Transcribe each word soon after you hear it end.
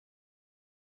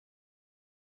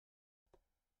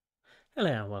Hello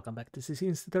and welcome back. This is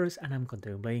Insti and I'm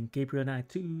continuing playing Gabriel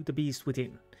Knight II, The Beast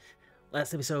Within.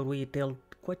 Last episode we delved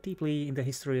quite deeply in the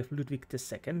history of Ludwig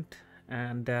II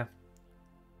and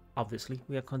obviously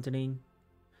we are continuing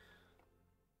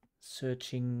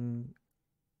searching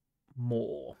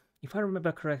more. If I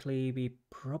remember correctly, we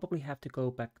probably have to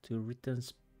go back to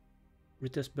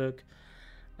Rittersberg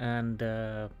and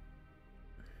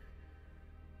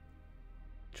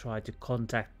try to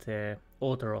contact the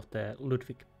author of the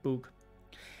Ludwig book.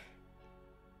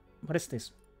 What is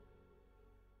this?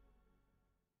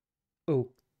 Oh.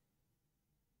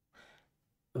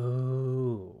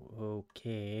 Oh,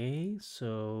 okay.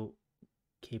 So,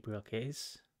 Gabriel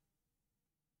case.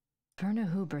 Werner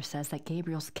Huber says that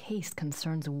Gabriel's case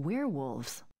concerns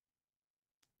werewolves.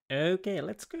 Okay,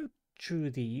 let's go through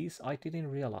these. I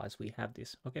didn't realize we have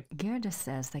this. Okay. Gerda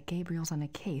says that Gabriel's on a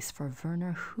case for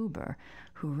Werner Huber,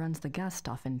 who runs the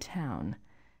Gasthof in town.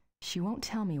 She won't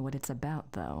tell me what it's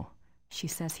about, though. She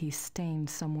says he's staying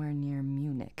somewhere near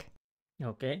Munich.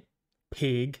 Okay.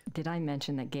 Pig. Did I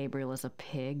mention that Gabriel is a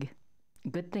pig?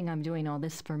 Good thing I'm doing all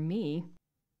this for me.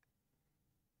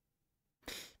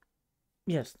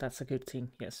 Yes, that's a good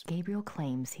thing, yes. Gabriel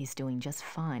claims he's doing just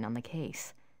fine on the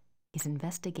case. He's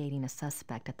investigating a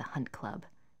suspect at the Hunt Club.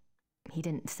 He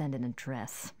didn't send an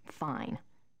address. Fine.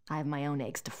 I have my own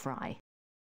eggs to fry.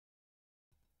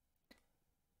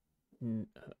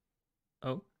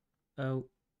 Oh.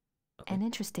 Okay. An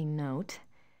interesting note.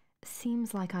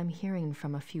 Seems like I'm hearing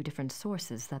from a few different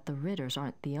sources that the Ritters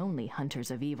aren't the only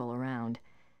hunters of evil around.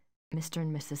 Mr.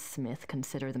 and Mrs. Smith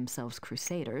consider themselves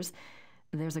crusaders.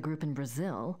 There's a group in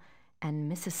Brazil,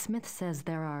 and Mrs. Smith says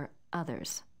there are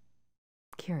others.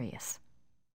 Curious.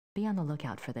 Be on the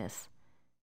lookout for this.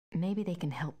 Maybe they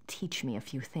can help teach me a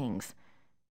few things.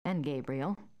 And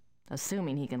Gabriel,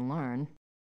 assuming he can learn.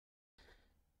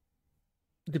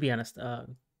 To be honest,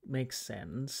 makes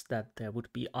sense that there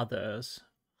would be others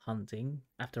hunting.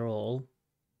 After all,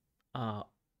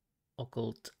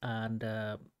 occult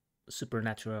and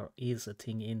supernatural is a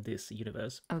thing in this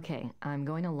universe. Okay, I'm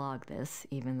going to log this,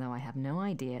 even though I have no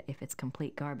idea if it's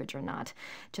complete garbage or not,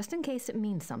 just in case it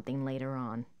means something later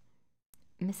on.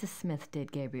 Mrs. Smith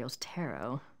did Gabriel's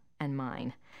tarot, and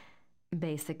mine.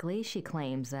 Basically, she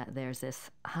claims that there's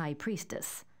this high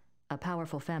priestess, a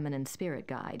powerful feminine spirit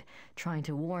guide, trying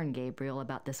to warn Gabriel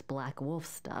about this black wolf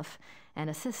stuff, and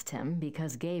assist him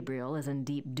because Gabriel is in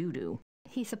deep doo-doo.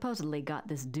 He supposedly got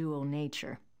this dual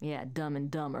nature, yeah, Dumb and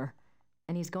Dumber,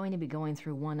 and he's going to be going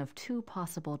through one of two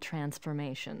possible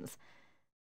transformations.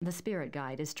 The spirit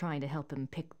guide is trying to help him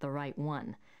pick the right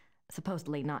one,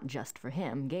 supposedly not just for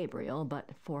him, Gabriel, but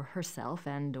for herself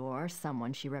and/or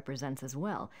someone she represents as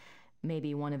well,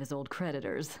 maybe one of his old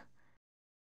creditors.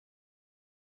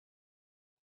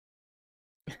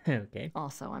 Okay.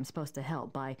 Also, I'm supposed to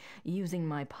help by using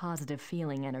my positive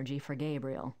feeling energy for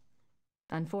Gabriel.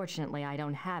 Unfortunately, I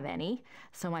don't have any,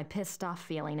 so my pissed off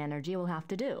feeling energy will have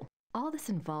to do. All this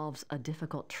involves a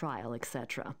difficult trial,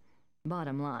 etc.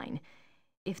 Bottom line,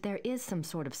 if there is some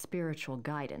sort of spiritual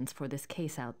guidance for this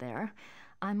case out there,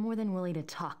 I'm more than willing to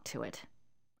talk to it.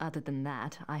 Other than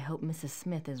that, I hope Mrs.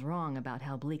 Smith is wrong about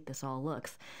how bleak this all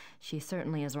looks. She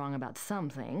certainly is wrong about some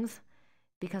things,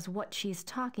 because what she's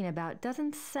talking about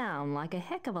doesn't sound like a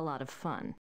heck of a lot of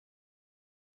fun.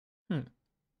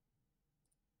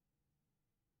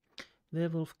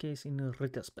 Werewolf case in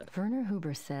Rittersberg. Werner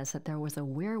Huber says that there was a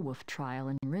werewolf trial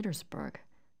in Rittersberg.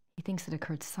 He thinks it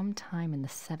occurred sometime in the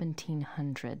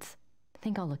 1700s. I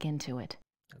think I'll look into it.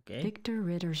 Okay. Victor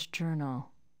Ritter's journal.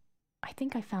 I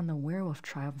think I found the werewolf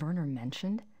trial Werner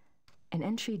mentioned. An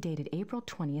entry dated April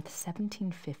 20th,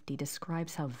 1750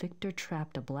 describes how Victor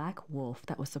trapped a black wolf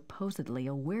that was supposedly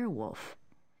a werewolf.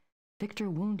 Victor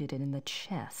wounded it in the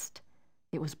chest.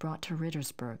 It was brought to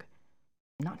Rittersberg.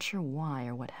 Not sure why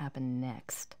or what happened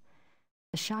next.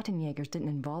 The Schattenjägers didn't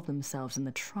involve themselves in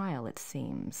the trial, it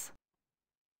seems.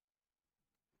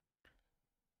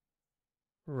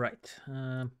 Right.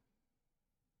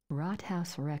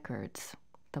 Rathaus records.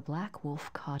 The black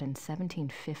wolf caught in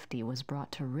 1750 was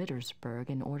brought to Rittersberg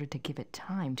in order to give it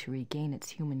time to regain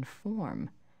its human form.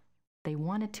 They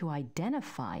wanted to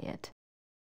identify it.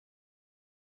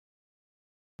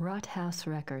 Rathaus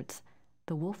records.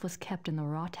 The wolf was kept in the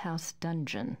Rathaus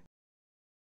dungeon.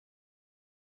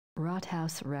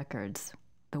 Rathaus records.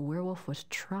 The werewolf was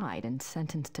tried and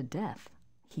sentenced to death.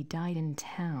 He died in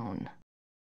town.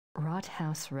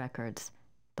 Rathaus records.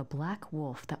 The black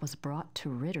wolf that was brought to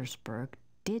Rittersberg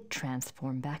did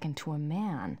transform back into a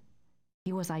man.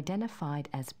 He was identified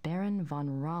as Baron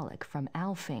von Rollick from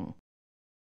Alfing.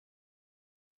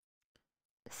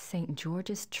 St.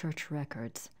 George's Church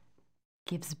records.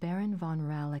 gives Baron von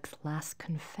Raulich's last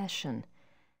confession.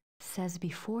 Says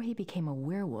before he became a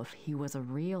werewolf, he was a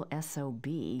real SOB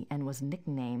and was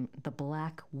nicknamed the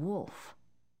Black Wolf.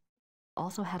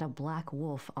 Also had a black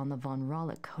wolf on the von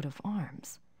Raulich coat of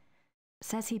arms.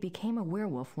 Says he became a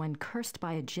werewolf when cursed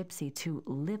by a gypsy to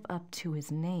live up to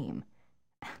his name.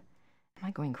 Am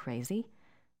I going crazy?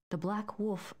 The Black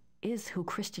Wolf is who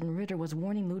Christian Ritter was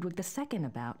warning Ludwig II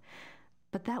about.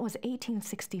 But that was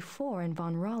 1864 and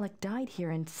von Raulich died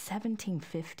here in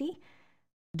 1750?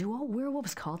 Do all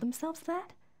werewolves call themselves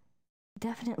that?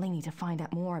 Definitely need to find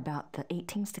out more about the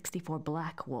 1864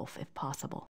 Black Wolf if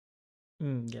possible.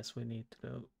 Yes, we need to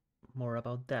know more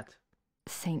about that.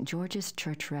 St. George's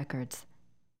Church records.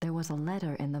 There was a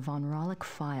letter in the von Raulich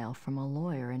file from a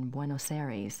lawyer in Buenos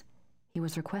Aires. He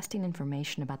was requesting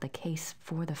information about the case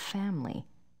for the family.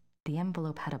 The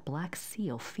envelope had a black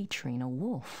seal featuring a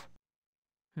wolf.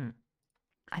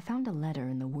 I found a letter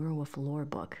in the werewolf lore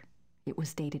book. It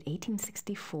was dated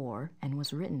 1864 and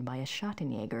was written by a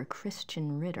Shattenjäger,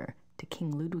 Christian Ritter, to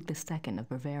King Ludwig II of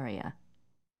Bavaria.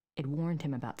 It warned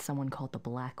him about someone called the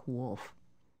Black Wolf.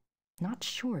 Not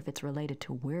sure if it's related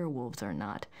to werewolves or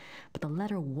not, but the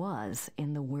letter was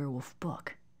in the werewolf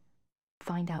book.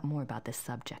 Find out more about this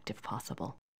subject if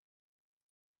possible.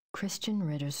 Christian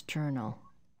Ritter's journal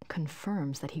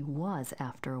confirms that he was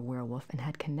after a werewolf and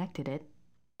had connected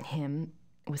him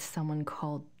with someone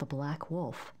called the Black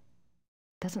Wolf.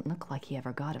 Doesn't look like he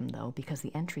ever got him, though, because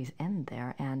the entries end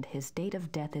there, and his date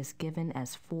of death is given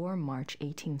as 4 March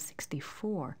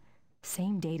 1864,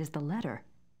 same date as the letter.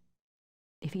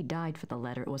 If he died for the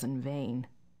letter, it was in vain.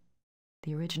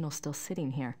 The original's still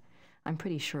sitting here. I'm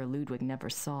pretty sure Ludwig never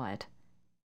saw it.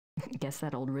 Guess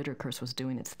that old Ritter curse was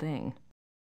doing its thing.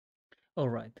 All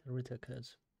right, Ritter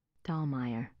curse.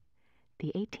 Dahlmeier.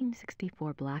 The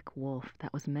 1864 Black Wolf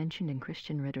that was mentioned in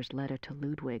Christian Ritter's letter to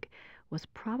Ludwig was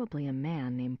probably a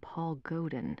man named Paul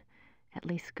Godin. At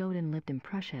least Godin lived in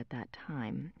Prussia at that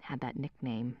time, had that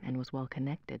nickname, and was well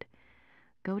connected.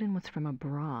 Godin was from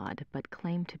abroad, but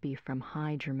claimed to be from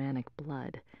high Germanic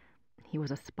blood. He was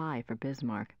a spy for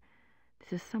Bismarck.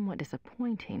 This is somewhat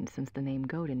disappointing, since the name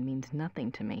Godin means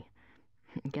nothing to me.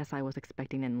 Guess I was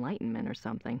expecting enlightenment or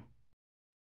something.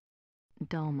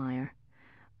 Dahlmeier.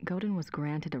 Godin was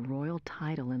granted a royal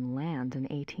title and land in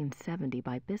 1870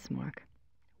 by Bismarck.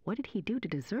 What did he do to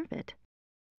deserve it?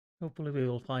 Hopefully we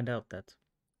will find out that.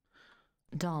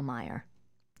 Dahlmeier.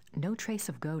 No trace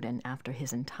of Godin after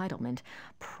his entitlement,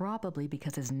 probably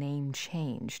because his name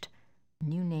changed.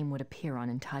 New name would appear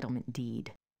on entitlement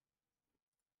deed.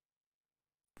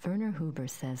 Werner Huber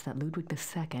says that Ludwig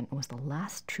II was the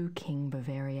last true king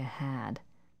Bavaria had.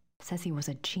 Says he was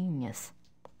a genius,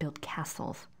 built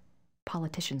castles.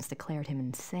 Politicians declared him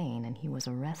insane and he was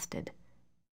arrested.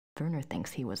 Werner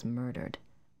thinks he was murdered.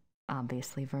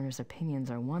 Obviously, Werner's opinions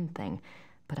are one thing,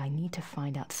 but I need to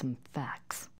find out some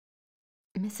facts.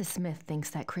 Mrs. Smith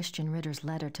thinks that Christian Ritter's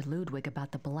letter to Ludwig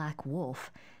about the Black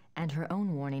Wolf and her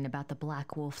own warning about the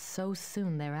Black Wolf so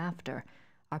soon thereafter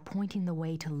are pointing the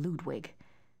way to Ludwig.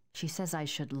 She says I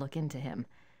should look into him.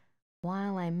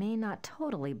 While I may not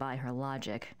totally buy her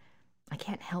logic, I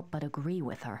can't help but agree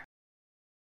with her.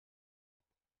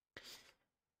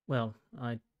 Well,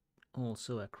 I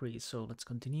also agree, so let's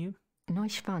continue.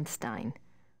 Neuschwanstein.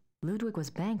 Ludwig was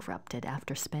bankrupted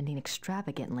after spending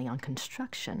extravagantly on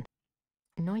construction.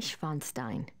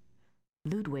 Neuschwanstein.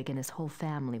 Ludwig and his whole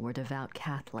family were devout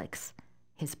Catholics.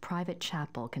 His private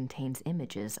chapel contains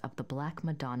images of the Black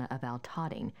Madonna of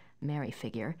Altötting, Mary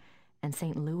figure, and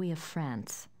St. Louis of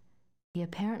France. He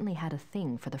apparently had a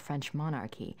thing for the French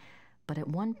monarchy, but at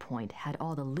one point had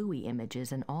all the Louis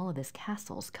images in all of his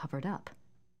castles covered up.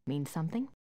 Mean something?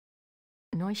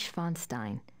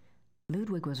 Neuschwanstein.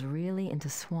 Ludwig was really into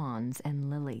swans and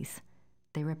lilies.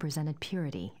 They represented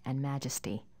purity and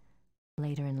majesty.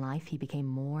 Later in life, he became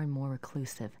more and more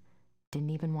reclusive.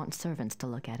 Didn't even want servants to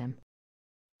look at him.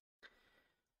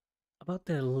 About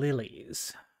the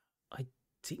lilies, I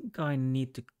think I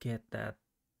need to get that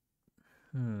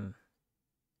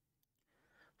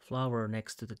flower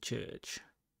next to the church.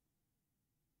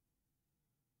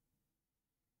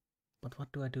 But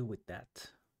what do I do with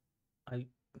that?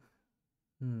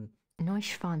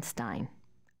 Neuschwanstein.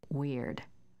 Weird.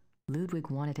 Ludwig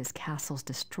wanted his castles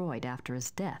destroyed after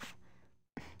his death.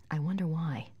 I wonder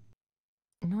why.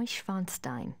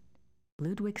 Neuschwanstein.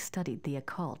 Ludwig studied the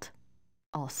occult.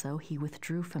 Also, he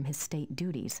withdrew from his state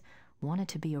duties, wanted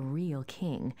to be a real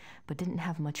king, but didn't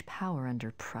have much power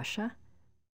under Prussia.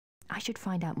 I should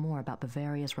find out more about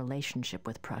Bavaria's relationship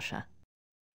with Prussia.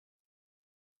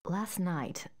 Last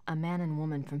night, a man and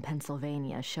woman from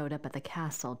Pennsylvania showed up at the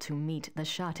castle to meet the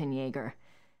Schattenjäger.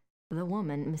 The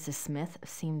woman, Mrs. Smith,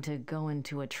 seemed to go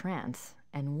into a trance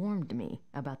and warned me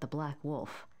about the Black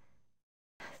Wolf.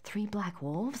 3 black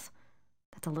wolves?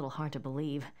 That's a little hard to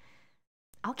believe.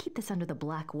 I'll keep this under the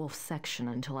Black Wolf section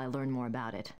until I learn more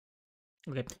about it.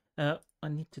 Okay, I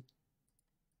need to...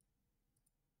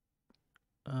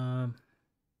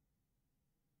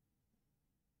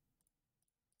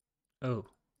 Oh.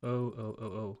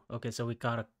 Okay, so we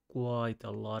got quite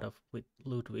a lot of with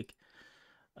Ludwig.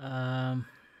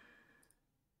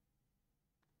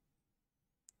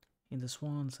 In the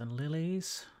Swans and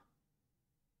Lilies.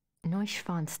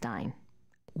 Neuschwanstein.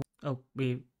 Oh,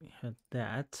 we had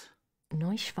that.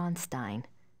 Neuschwanstein.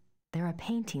 There are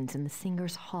paintings in the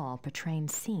Singers' Hall portraying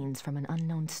scenes from an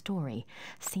unknown story,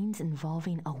 scenes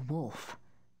involving a wolf.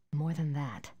 More than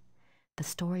that, the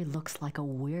story looks like a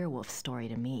werewolf story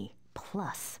to me.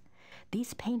 Plus,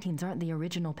 these paintings aren't the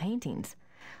original paintings.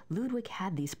 Ludwig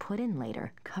had these put in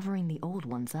later, covering the old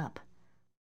ones up.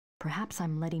 Perhaps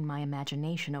I'm letting my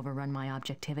imagination overrun my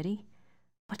objectivity.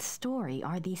 What story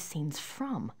are these scenes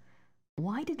from?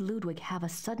 Why did Ludwig have a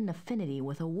sudden affinity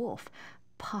with a wolf?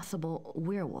 Possible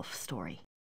werewolf story.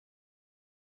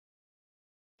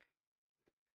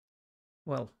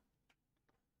 Well,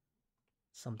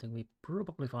 something we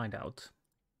probably find out.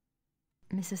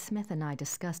 Mrs. Smith and I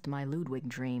discussed my Ludwig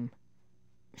dream.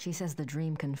 She says the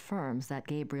dream confirms that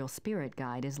Gabriel's spirit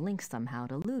guide is linked somehow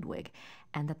to Ludwig,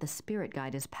 and that the spirit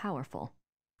guide is powerful.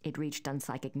 It reached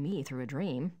unpsychic me through a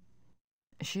dream.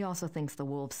 She also thinks the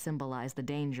wolves symbolize the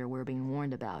danger we're being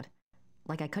warned about.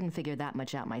 Like I couldn't figure that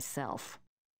much out myself.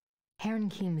 Herrn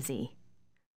Chiemsee.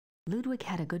 Ludwig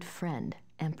had a good friend,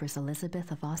 Empress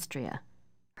Elizabeth of Austria.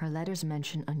 Her letters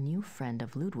mention a new friend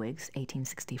of Ludwig's,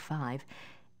 1865,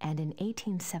 and in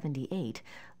 1878,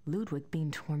 Ludwig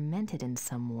being tormented in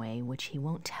some way which he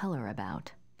won't tell her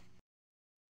about.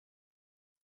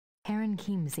 Herrn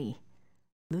Chiemsee.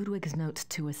 Ludwig's notes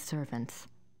to his servants.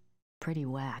 Pretty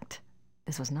whacked.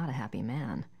 This was not a happy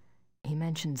man. He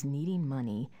mentions needing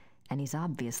money, and he's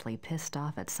obviously pissed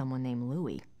off at someone named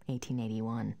Louis,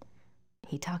 1881.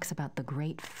 He talks about the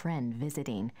great friend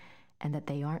visiting, and that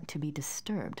they aren't to be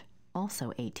disturbed, also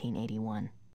 1881.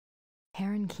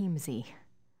 Herrn Chiemsee.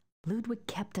 Ludwig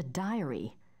kept a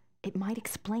diary. It might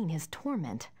explain his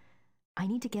torment. I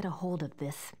need to get a hold of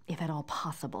this, if at all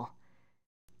possible.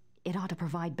 It ought to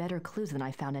provide better clues than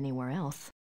I found anywhere else.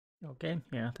 Okay,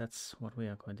 yeah, that's what we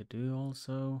are going to do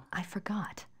also. I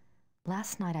forgot.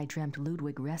 Last night I dreamt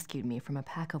Ludwig rescued me from a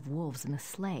pack of wolves in a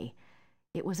sleigh.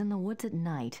 It was in the woods at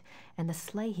night, and the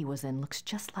sleigh he was in looks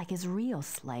just like his real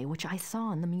sleigh, which I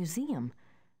saw in the museum.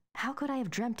 How could I have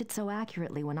dreamt it so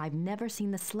accurately when I've never seen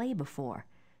the sleigh before?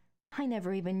 I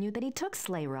never even knew that he took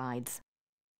sleigh rides.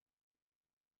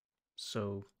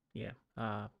 So, yeah,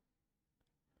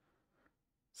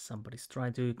 somebody's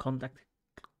trying to contact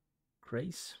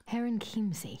Grace. Herrn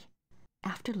Chiemsee.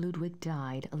 After Ludwig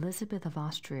died, Elizabeth of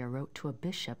Austria wrote to a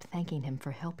bishop thanking him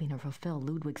for helping her fulfill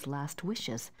Ludwig's last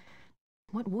wishes.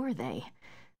 What were they?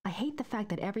 I hate the fact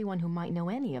that everyone who might know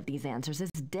any of these answers is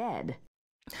dead.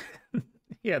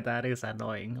 Yeah, that is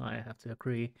annoying, I have to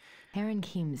agree. Herrn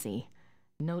Chiemsee.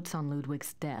 Notes on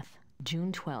Ludwig's death,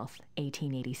 June 12,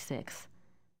 1886.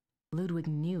 Ludwig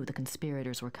knew the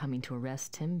conspirators were coming to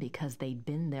arrest him because they'd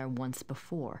been there once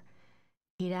before.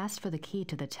 He'd asked for the key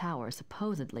to the tower,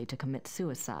 supposedly to commit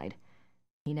suicide.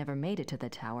 He never made it to the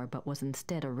tower, but was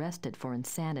instead arrested for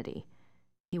insanity.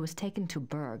 He was taken to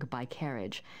Berg by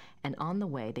carriage, and on the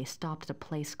way they stopped at a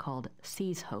place called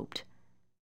Seeshaupt.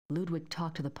 Ludwig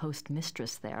talked to the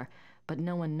postmistress there, but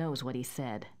no one knows what he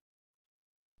said.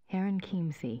 Herrn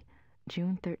Chiemsee,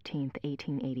 June 13,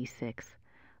 1886.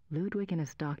 Ludwig and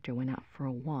his doctor went out for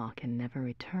a walk and never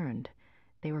returned.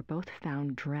 They were both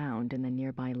found drowned in the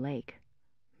nearby lake.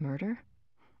 Murder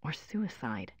or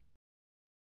suicide?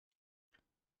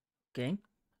 Okay.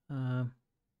 Herrn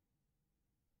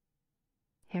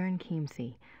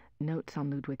Chiemsee, notes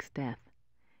on Ludwig's death.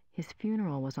 His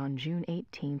funeral was on June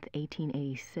 18,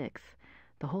 1886.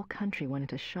 The whole country went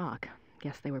into shock.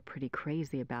 Guess they were pretty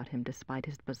crazy about him despite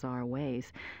his bizarre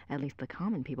ways. At least the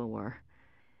common people were.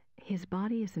 His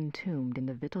body is entombed in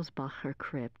the Wittelsbacher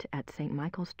crypt at St.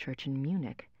 Michael's Church in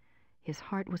Munich. His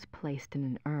heart was placed in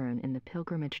an urn in the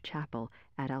pilgrimage chapel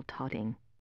at Altötting.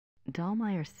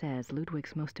 Dahlmeier says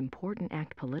Ludwig's most important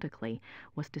act politically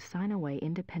was to sign away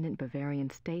independent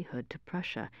Bavarian statehood to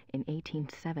Prussia in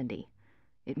 1870.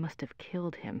 It must have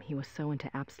killed him, he was so into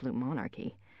absolute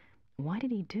monarchy. Why did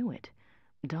he do it?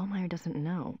 Dahlmeier doesn't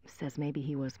know, says maybe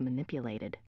he was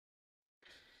manipulated.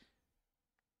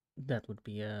 That would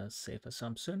be a safe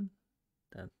assumption,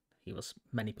 that he was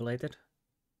manipulated.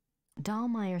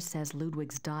 Dahlmeier says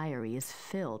Ludwig's diary is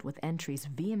filled with entries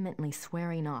vehemently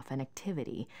swearing off an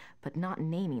activity, but not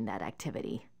naming that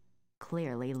activity.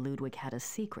 Clearly, Ludwig had a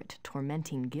secret,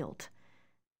 tormenting guilt.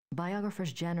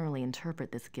 Biographers generally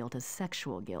interpret this guilt as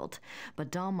sexual guilt,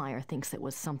 but Dahlmeier thinks it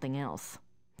was something else.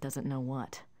 Doesn't know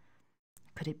what.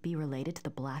 Could it be related to the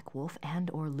Black Wolf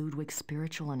and/or Ludwig's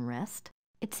spiritual unrest?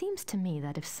 It seems to me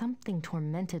that if something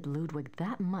tormented Ludwig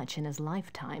that much in his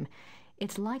lifetime,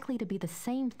 it's likely to be the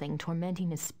same thing tormenting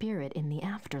his spirit in the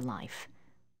afterlife.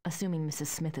 Assuming Mrs.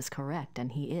 Smith is correct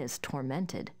and he is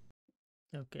tormented.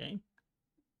 Okay.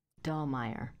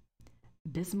 Dahlmeier.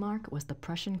 Bismarck was the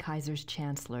Prussian Kaiser's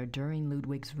chancellor during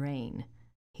Ludwig's reign.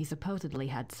 He supposedly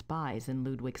had spies in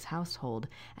Ludwig's household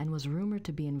and was rumored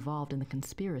to be involved in the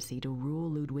conspiracy to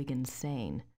rule Ludwig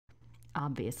insane.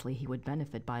 Obviously, he would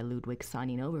benefit by Ludwig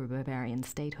signing over Bavarian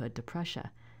statehood to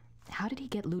Prussia. How did he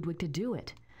get Ludwig to do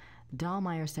it?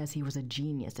 Dahlmeier says he was a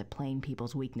genius at playing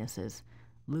people's weaknesses.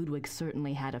 Ludwig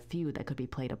certainly had a few that could be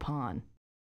played upon.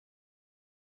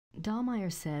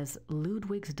 Dahlmeier says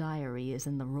Ludwig's diary is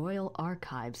in the royal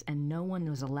archives and no one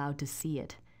was allowed to see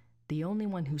it. The only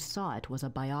one who saw it was a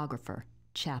biographer,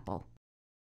 Chappell.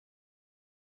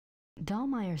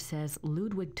 Dahlmeier says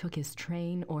Ludwig took his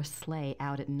train or sleigh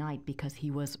out at night because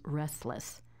he was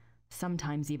restless.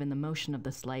 Sometimes even the motion of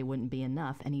the sleigh wouldn't be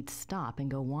enough, and he'd stop and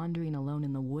go wandering alone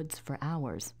in the woods for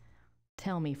hours.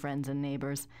 Tell me, friends and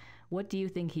neighbors, what do you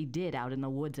think he did out in the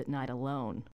woods at night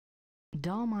alone?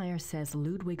 Dahlmeier says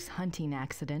Ludwig's hunting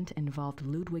accident involved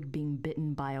Ludwig being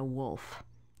bitten by a wolf.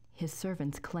 His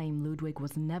servants claim Ludwig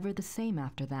was never the same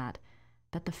after that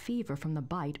the fever from the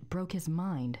bite broke his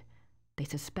mind. They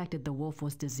suspected the wolf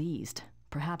was diseased.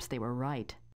 Perhaps they were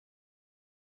right.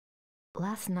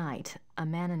 Last night, a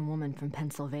man and woman from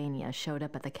Pennsylvania showed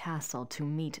up at the castle to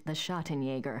meet the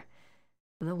Schattenjäger.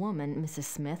 The woman, Mrs.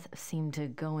 Smith, seemed to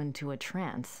go into a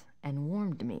trance and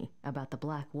warned me about the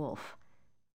Black Wolf.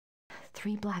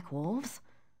 3 black wolves?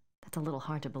 That's a little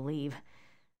hard to believe.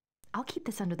 I'll keep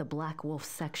this under the Black Wolf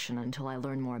section until I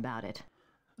learn more about it.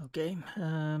 Okay,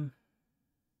 how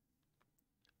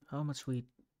much we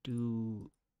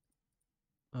do...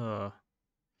 Well,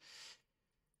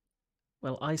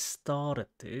 I started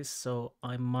this, so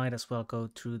I might as well go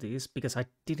through this, because I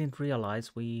didn't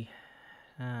realize we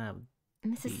have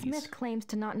Mrs. these. Smith claims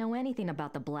to not know anything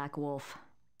about the Black Wolf.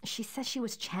 She says she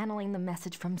was channeling the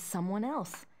message from someone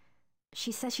else.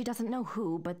 She says she doesn't know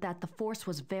who, but that the force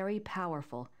was very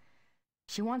powerful.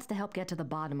 She wants to help get to the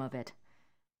bottom of it.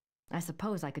 I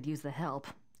suppose I could use the help,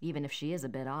 even if she is a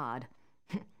bit odd.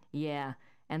 Yeah,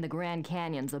 and the Grand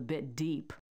Canyon's a bit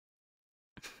deep.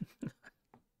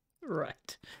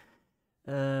 Right.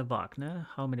 Wagner,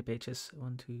 how many pages?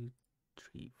 1, 2,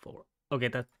 3, 4. Okay,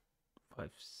 that 5,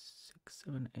 6,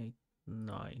 7, 8,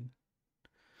 9.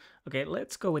 Okay,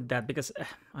 let's go with that, because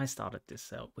I started this,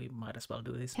 so we might as well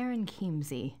do this. Herren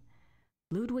Chiemsee.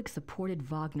 Ludwig supported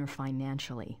Wagner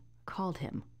financially, called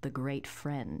him the Great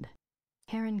Friend.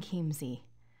 Herren Chiemsee.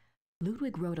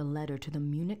 Ludwig wrote a letter to the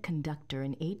Munich conductor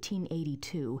in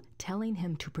 1882 telling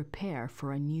him to prepare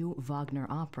for a new Wagner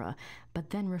opera, but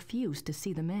then refused to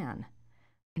see the man.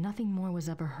 Nothing more was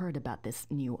ever heard about this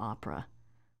new opera.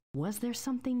 Was there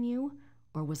something new,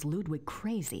 or was Ludwig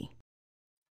crazy?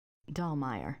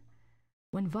 Dahlmeier.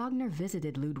 When Wagner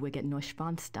visited Ludwig at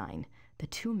Neuschwanstein, the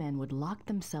 2 men would lock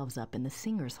themselves up in the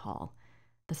singers' hall.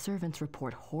 The servants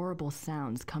report horrible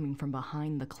sounds coming from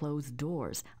behind the closed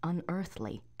doors,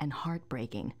 unearthly and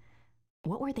heartbreaking.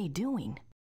 What were they doing?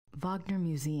 Wagner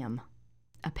Museum.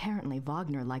 Apparently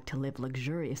Wagner liked to live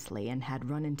luxuriously and had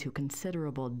run into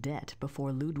considerable debt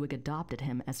before Ludwig adopted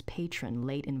him as patron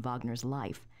late in Wagner's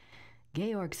life.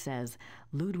 Georg says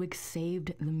Ludwig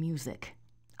saved the music.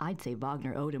 I'd say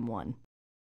Wagner owed him one.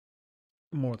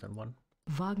 More than one.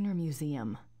 Wagner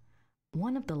Museum.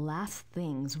 One of the last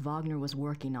things Wagner was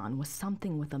working on was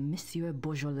something with a Monsieur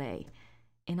Beaujolais.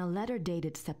 In a letter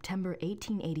dated September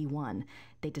 1881,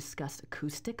 they discussed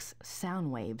acoustics, sound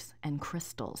waves, and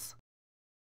crystals.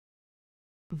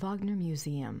 Wagner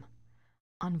Museum.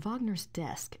 On Wagner's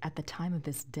desk at the time of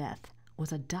his death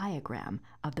was a diagram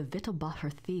of the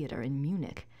Wittelbacher Theater in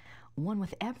Munich, one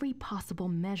with every possible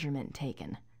measurement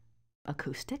taken.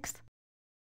 Acoustics?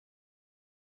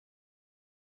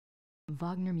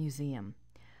 Wagner Museum.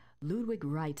 Ludwig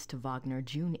writes to Wagner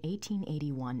June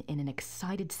 1881 in an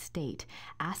excited state,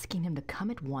 asking him to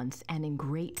come at once and in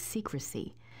great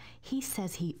secrecy. He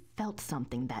says he felt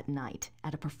something that night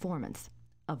at a performance.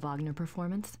 A Wagner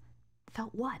performance?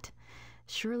 Felt what?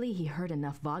 Surely he heard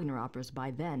enough Wagner operas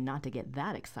by then not to get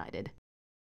that excited.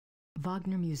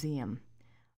 Wagner Museum.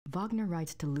 Wagner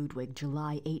writes to Ludwig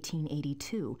July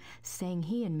 1882, saying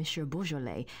he and Monsieur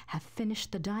Beaujolais have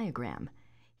finished the diagram.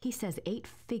 He says 8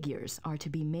 figures are to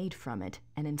be made from it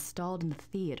and installed in the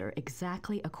theater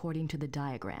exactly according to the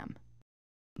diagram.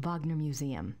 Wagner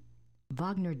Museum.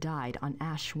 Wagner died on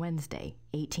Ash Wednesday,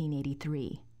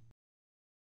 1883.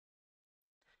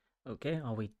 Okay,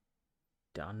 are we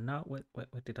done now? What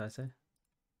did I say?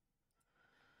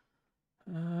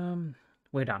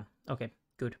 We're done. Okay,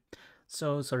 good.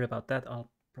 So sorry about that. I'll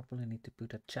probably need to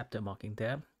put a chapter marking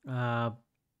there.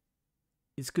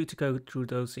 It's good to go through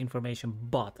those information,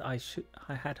 but I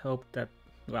had hoped that,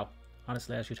 well,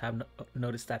 honestly, I should have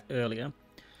noticed that earlier.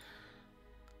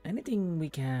 Anything we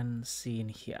can see in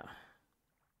here?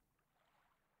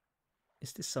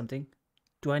 Is this something?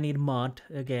 Do I need mud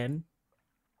again?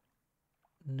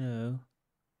 No.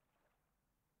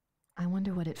 I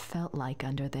wonder what it felt like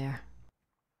under there.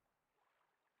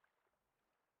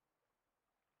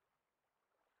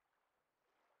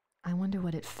 I wonder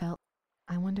what it felt.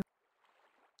 I wonder.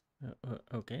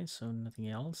 Okay, so nothing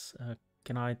else.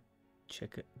 Can I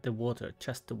check the water?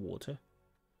 Just the water.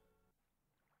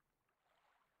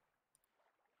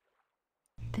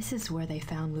 This is where they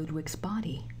found Ludwig's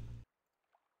body.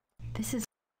 This is...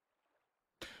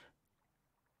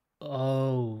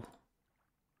 Oh.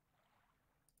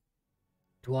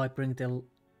 Do I bring the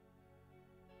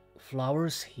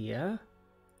flowers here?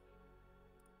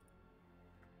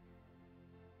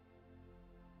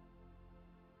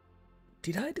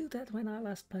 Did I do that when I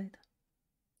last played?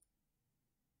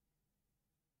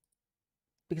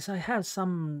 Because I have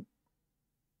some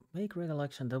vague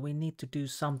recollection that we need to do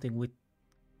something with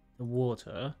the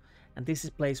water, and this is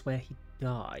a place where he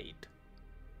died.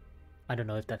 I don't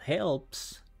know if that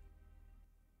helps,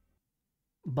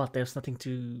 but there's nothing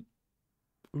to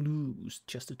lose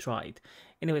just to try it.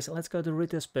 Anyways, let's go to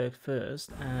Rittersberg first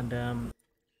and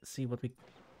see what we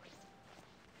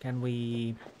can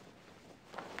we.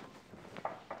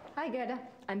 Hi, Gerda.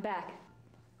 I'm back.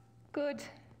 Good.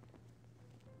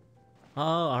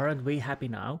 Oh, aren't we happy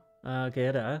now?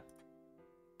 Gerda,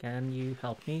 can you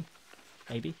help me?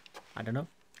 Maybe? I don't know.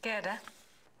 Gerda?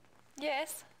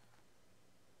 Yes?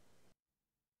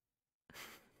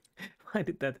 Why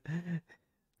did that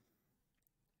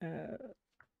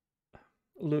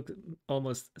look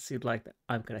almost seemed like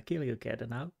I'm gonna kill you, Gerda,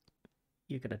 now?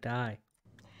 You're gonna die.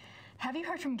 Have you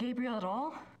heard from Gabriel at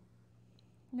all?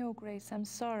 No, Grace, I'm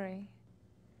sorry.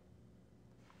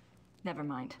 Never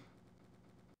mind.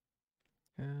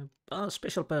 Oh,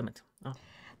 special permit. Oh.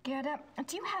 Gerda,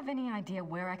 do you have any idea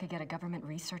where I could get a government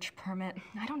research permit?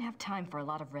 I don't have time for a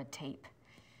lot of red tape.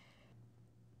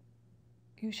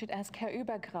 You should ask Herr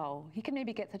Übergrau. He can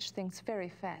maybe get such things very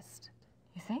fast.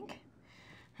 You think?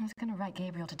 I was gonna write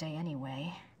Gabriel today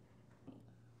anyway.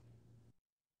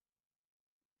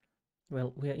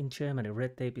 Well, we're in Germany.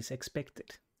 Red tape is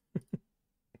expected.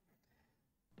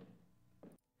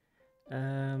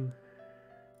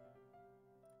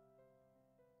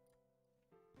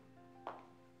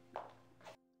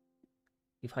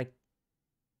 If I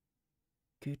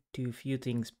could do a few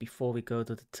things before we go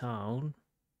to the town,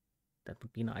 that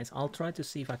would be nice. I'll try to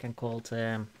see if I can call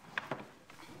the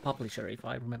publisher, if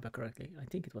I remember correctly. I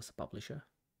think it was the publisher.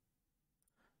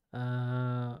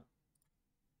 Oh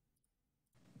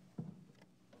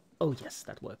yes,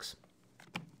 that works.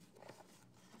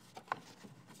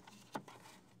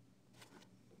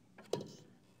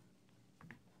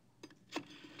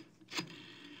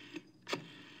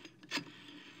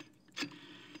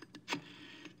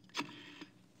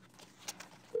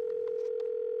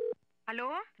 Hallo,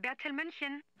 Bertel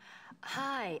München.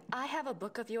 Hi, I have a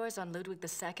book of yours on Ludwig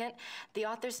II. The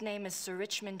author's name is Sir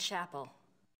Richmond Chapel.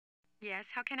 Yes,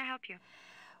 how can I help you?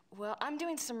 Well, I'm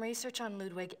doing some research on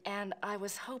Ludwig, and I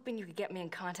was hoping you could get me in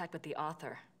contact with the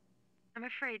author. I'm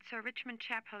afraid Sir Richmond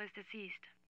Chapel is deceased.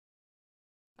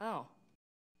 Oh.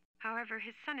 However,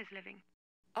 his son is living.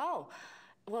 Oh.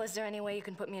 Well, is there any way you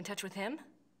can put me in touch with him?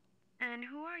 And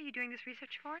who are you doing this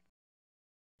research for?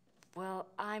 Well,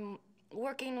 I'm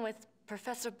working with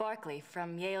Professor Barkley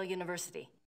from Yale University.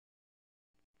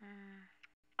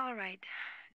 All right.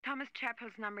 Thomas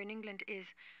Chapel's number in England is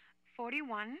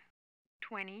 41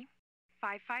 20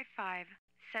 555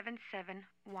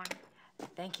 771.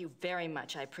 Thank you very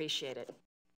much. I appreciate it.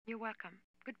 You're welcome.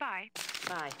 Goodbye.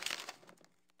 Bye.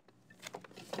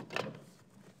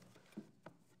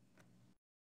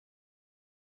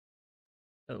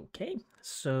 Okay,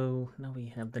 so now we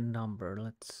have the number.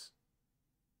 Let's...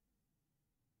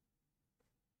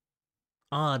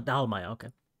 Ah, Dalmaya, okay.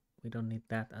 We don't need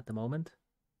that at the moment.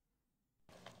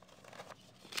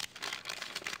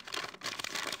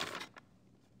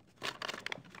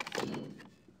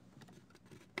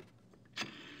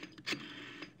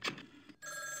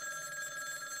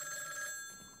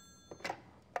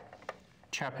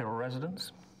 Chapel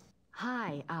residence.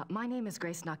 Hi, my name is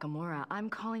Grace Nakimura. I'm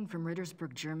calling from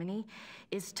Rittersberg, Germany.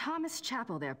 Is Thomas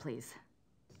Chapel there, please?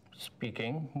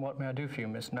 Speaking. What may I do for you,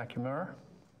 Miss Nakimura?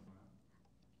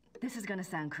 This is gonna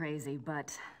sound crazy,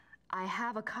 but I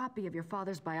have a copy of your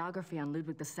father's biography on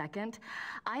Ludwig II.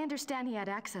 I understand he had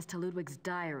access to Ludwig's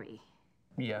diary.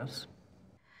 Yes.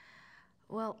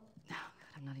 Well, oh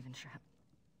God, I'm not even sure.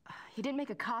 He didn't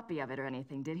make a copy of it or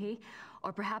anything, did he?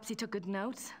 Or perhaps he took good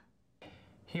notes?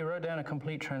 He wrote down a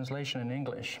complete translation in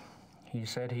English. He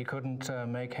said he couldn't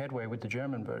make headway with the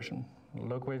German version.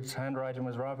 Ludwig's handwriting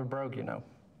was rather brogue, you know.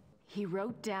 He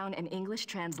wrote down an English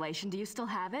translation. Do you still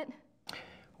have it?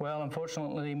 Well,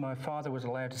 unfortunately, my father was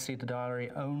allowed to see the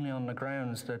diary only on the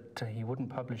grounds that he wouldn't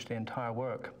publish the entire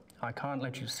work. I can't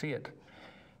let you see it.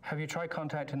 Have you tried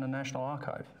contacting the National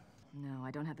Archive? No,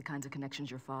 I don't have the kinds of connections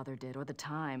your father did, or the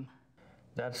time.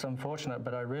 That's unfortunate,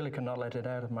 but I really cannot let it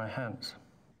out of my hands.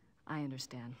 I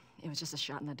understand. It was just a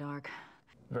shot in the dark.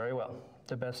 Very well.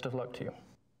 The best of luck to you.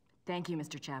 Thank you,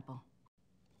 Mr. Chapel.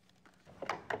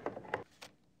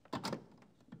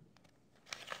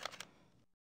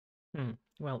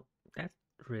 Well, that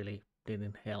really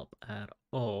didn't help at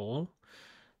all.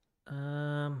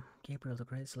 Gabriel the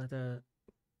Great's letter.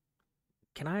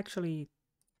 Can I actually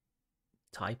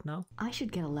type now? I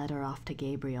should get a letter off to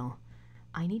Gabriel.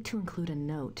 I need to include a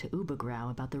note to Ubergrau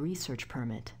about the research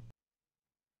permit.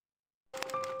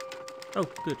 Oh,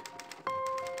 good.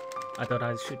 I thought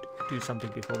I should do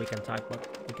something before we can type,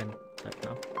 but we can type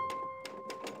now.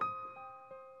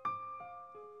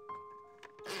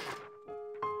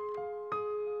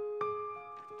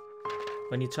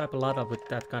 When you type a lot of with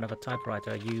that kind of a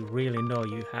typewriter, you really know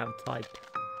you have typed.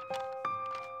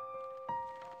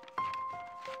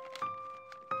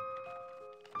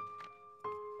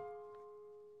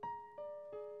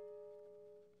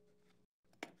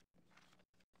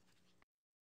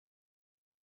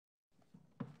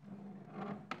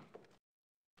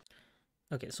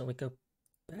 Okay, so we go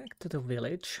back to the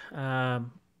village.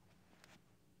 Drop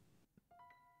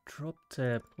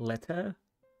the letter.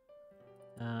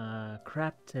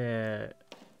 Grab the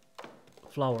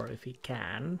flower if we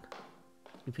can.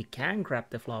 If we can grab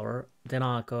the flower, then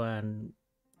I'll go and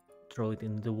throw it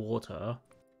in the water.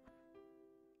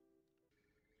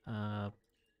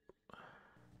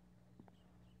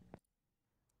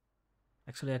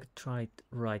 Actually, I could try it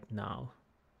right now.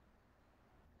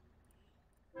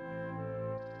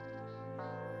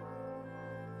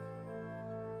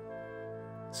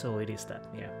 So it is that,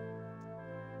 yeah.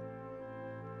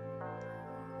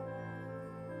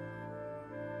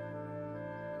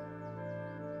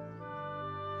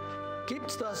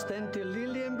 Gibt's das denn, die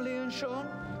Lilien blühen schon?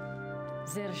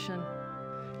 Sehr schön.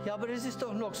 Ja, aber es ist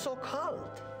doch noch so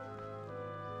kalt.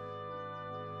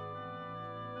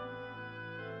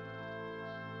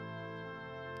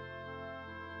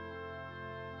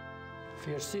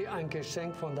 Für Sie ein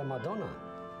Geschenk von der Madonna.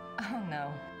 Oh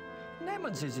no.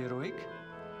 Nehmen Sie sie ruhig.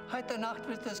 Heute Nacht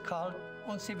wird es kalt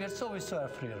und sie wird sowieso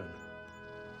erfrieren.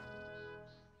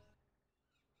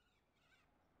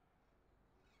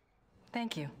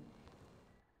 Thank you.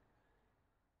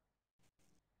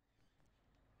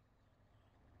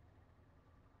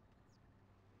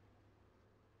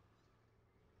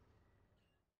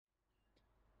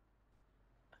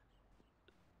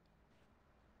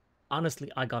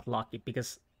 Honestly, I got lucky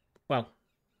because, well,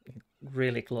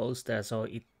 really close there, so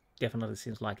it definitely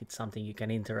seems like it's something you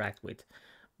can interact with.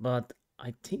 But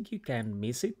I think you can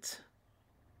miss it.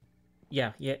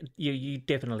 Yeah, you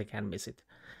definitely can miss it.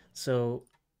 So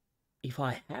if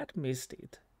I had missed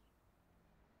it,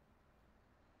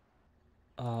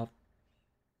 I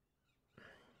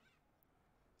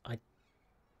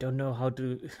don't know how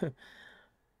to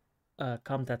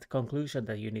come to that conclusion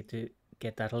that you need to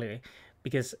get that lyric,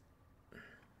 because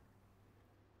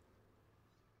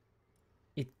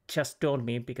it just dawned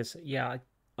me, because yeah,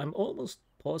 I'm almost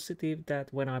positive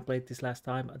that when I played this last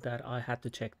time that I had to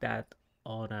check that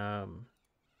on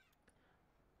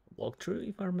walkthrough,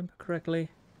 if I remember correctly.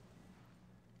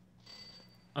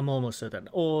 I'm almost certain,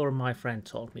 or my friend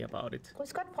told me about it.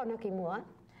 Grüß Gott, Frau Nakimura.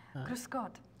 Grüß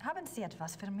Gott. Haben Sie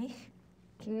etwas für mich?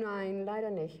 Nein, leider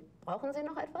nicht. Brauchen Sie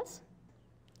noch etwas?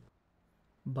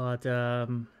 But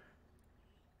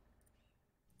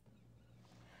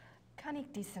Kann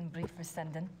ich diesen Brief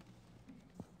versenden?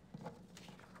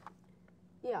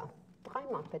 Ja,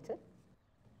 3 Mark bitte.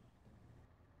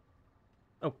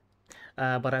 oh,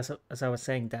 but as I was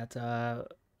saying that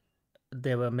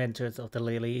there were mentors of the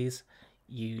lilies.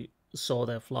 You saw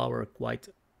the flower quite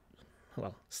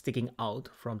well sticking out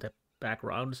from the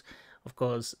backgrounds, of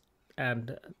course,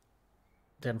 and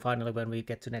then finally when we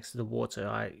get to next to the water,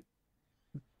 I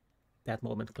that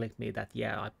moment clicked me that,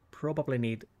 yeah, I probably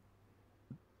need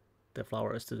the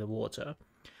flowers to the water,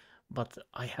 but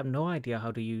I have no idea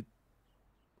how do you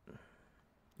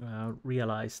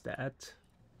realize that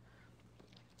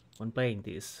when playing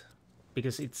this,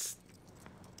 because it's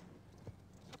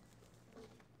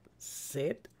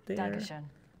said there. Dankeschön.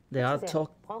 They are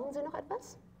talk. Brauchen Sie noch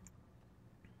etwas?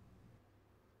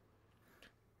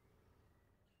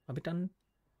 Have we done?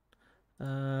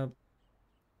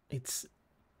 It's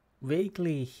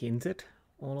vaguely hinted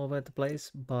all over the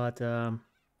place, but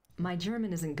My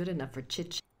German isn't good enough for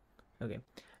chit. okay.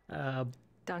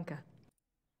 Danke.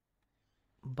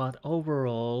 But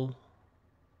overall,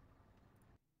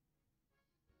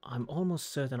 I'm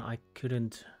almost certain I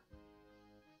couldn't.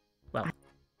 Well,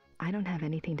 I don't have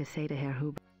anything to say to Herr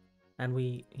Huber. and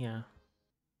we, yeah.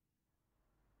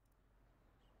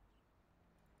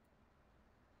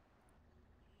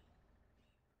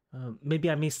 Maybe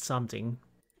I missed something,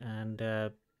 and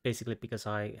basically because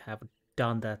I have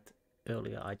done that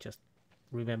earlier, I just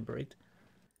remember it.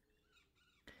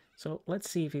 So let's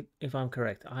see if I'm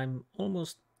correct. I'm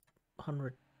almost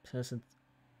 100%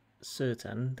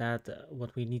 certain that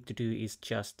what we need to do is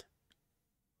just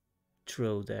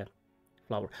throw the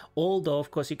flower. Although,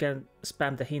 of course, you can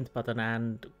spam the hint button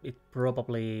and it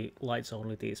probably lights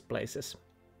only these places.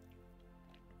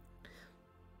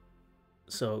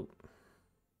 So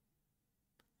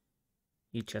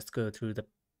you just go through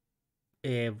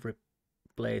every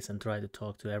place and try to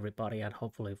talk to everybody and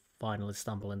hopefully finally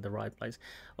stumble in the right place.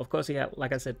 Of course, yeah,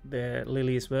 like I said, the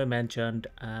lilies were mentioned,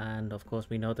 and of course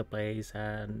we know the place,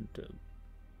 and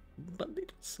but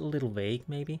it's a little vague,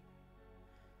 maybe.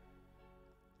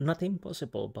 Not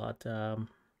impossible, but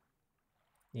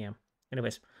yeah.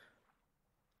 Anyways,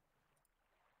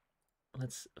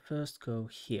 let's first go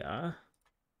here.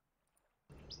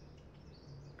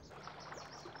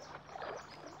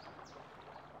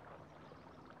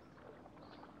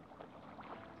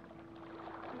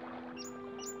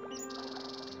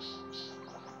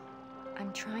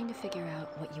 I'm trying to figure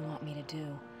out what you want me to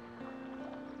do,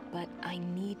 but I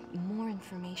need more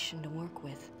information to work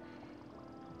with.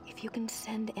 If you can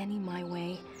send any my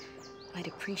way, I'd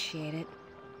appreciate it.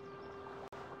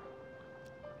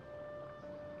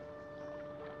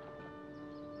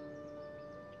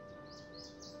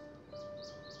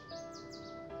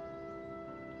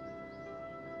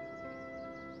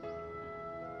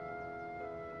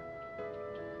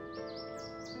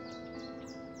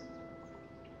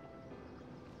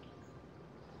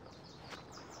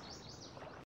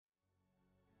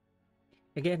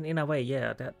 Again, in a way,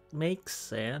 yeah, that makes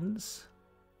sense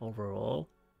overall.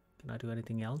 Can I do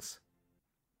anything else?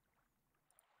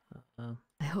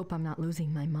 I hope I'm not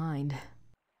losing my mind.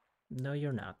 No,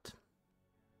 you're not.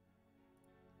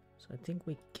 So I think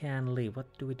we can leave.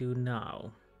 What do we do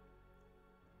now?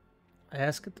 I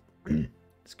asked,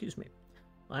 excuse me,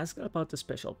 I asked about the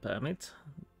special permit.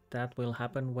 That will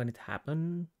happen when it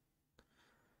happens.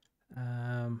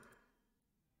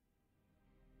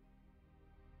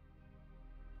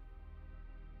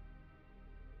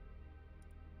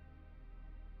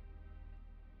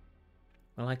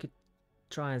 Well, I could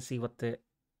try and see what the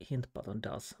hint button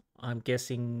does. I'm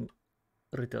guessing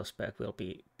Rittersberg will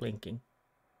be blinking.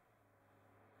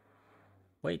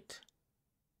 Wait.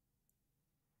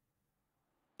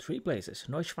 3 places.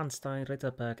 Neuschwanstein,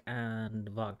 Ritterberg and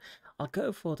Wagen. I'll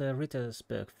go for the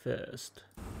Rittersberg first.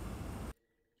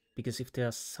 Because if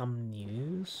there's some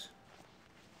news...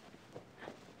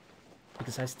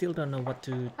 Because I still don't know what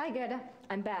to... Hi, Gerda.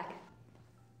 I'm back.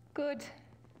 Good.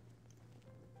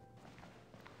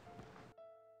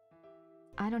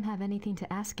 I don't have anything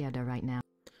to ask Gerda right now.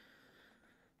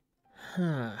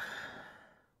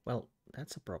 Well,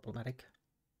 that's a problematic.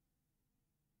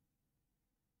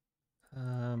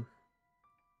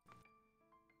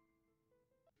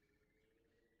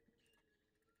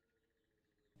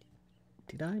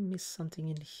 Did I miss something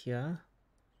in here?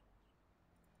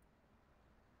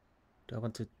 Do I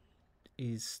want to...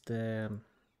 Is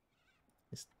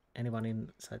anyone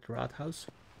inside the Rathaus?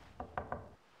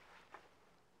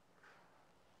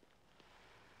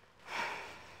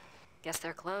 Guess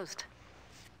they're closed.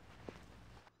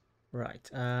 Right,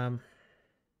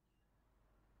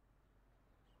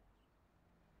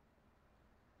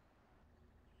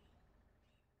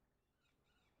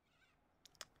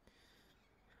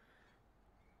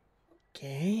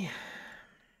 okay.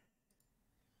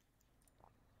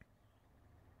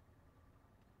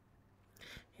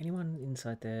 Anyone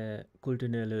inside the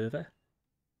Goldene Löwe?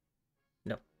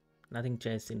 No, nothing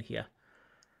changed in here.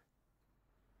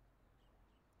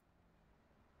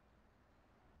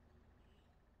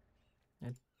 I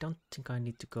don't think I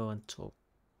need to go and talk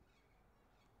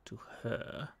to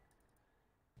her.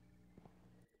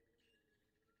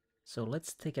 So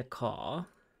let's take a car.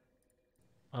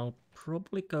 I'll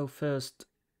probably go first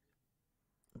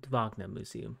to Wagner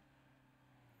Museum.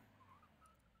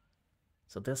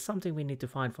 So there's something we need to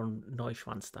find from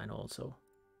Neuschwanstein also.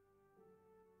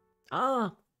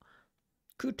 Ah!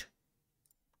 Good.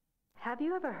 Have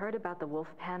you ever heard about the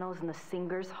wolf panels in the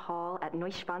Singers' Hall at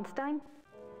Neuschwanstein?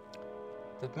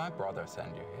 Did my brother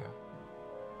send you here?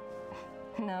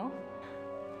 No.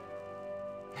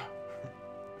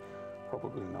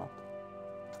 Probably not.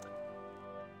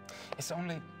 It's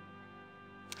only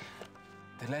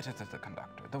the letter to the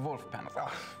conductor, the wolf panels.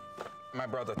 Oh, my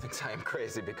brother thinks I am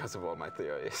crazy because of all my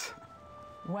theories.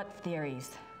 What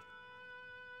theories?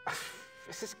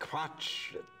 This is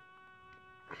Quatsch.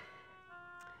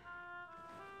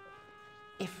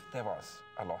 If there was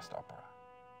a lost opera,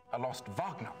 a lost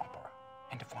Wagner opera,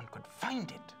 and if one could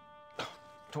find it,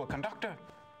 to a conductor,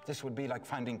 this would be like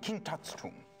finding King Tut's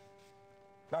tomb.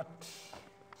 But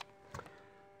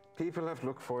people have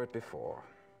looked for it before.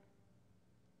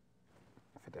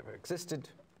 If it ever existed,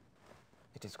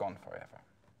 it is gone forever.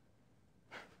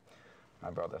 My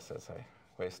brother says I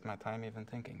waste my time even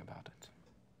thinking about it.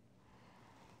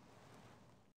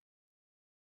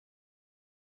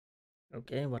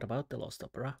 Okay, what about the lost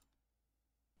opera?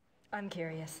 I'm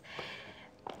curious.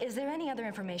 Is there any other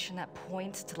information that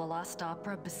points to the lost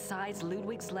opera besides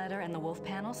Ludwig's letter and the wolf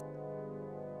panels?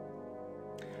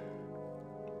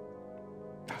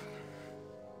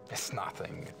 It's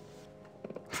nothing.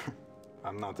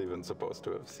 I'm not even supposed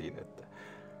to have seen it.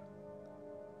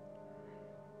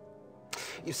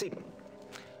 You see,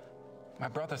 my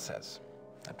brother says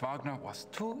that Wagner was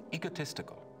too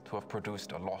egotistical to have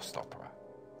produced a lost opera.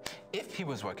 If he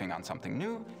was working on something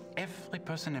new, every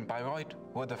person in Bayreuth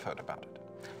would have heard about it.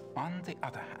 On the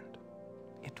other hand,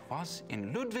 it was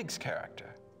in Ludwig's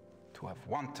character to have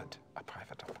wanted a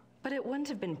private opera. But it wouldn't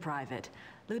have been private.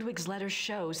 Ludwig's letter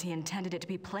shows he intended it to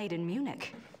be played in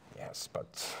Munich. Yes,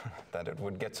 but that it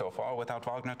would get so far without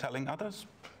Wagner telling others,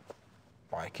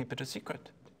 why keep it a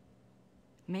secret?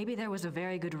 Maybe there was a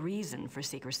very good reason for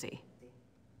secrecy.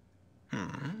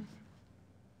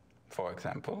 For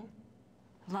example?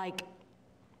 Like...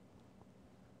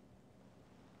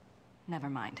 Never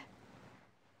mind.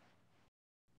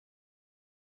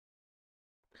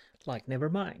 Like, never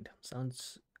mind.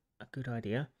 Sounds a good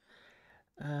idea.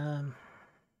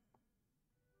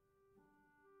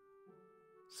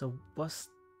 So was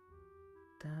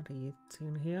that it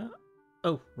in here?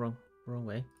 Oh, wrong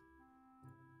way.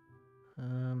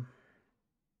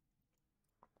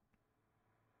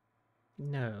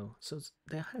 No, so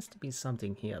there has to be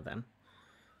something here then.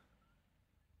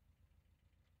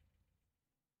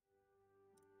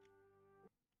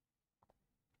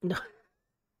 No.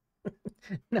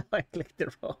 No, I clicked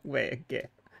the wrong way again.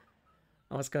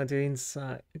 I was going to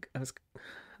inside. I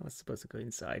was supposed to go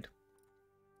inside.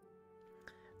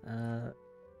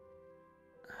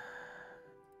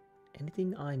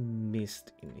 Anything I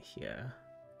missed in here?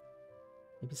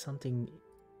 Maybe something.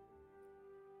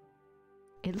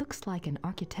 It looks like an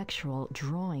architectural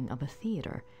drawing of a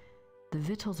theater. The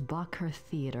Wittelsbacher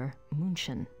Theater,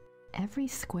 München. Every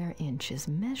square inch is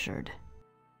measured.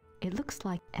 It looks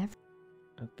like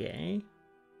Okay.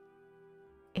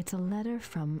 It's a letter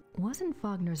from... Wasn't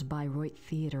Wagner's Bayreuth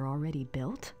Theater already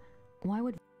built? Why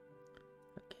would...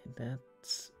 Okay,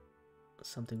 that's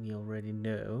something we already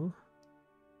know.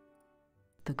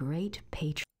 The great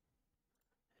patron...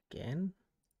 Again.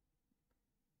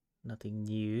 Nothing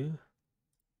new.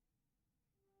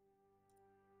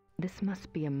 This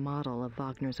must be a model of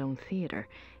Wagner's own theater,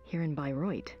 here in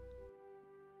Bayreuth.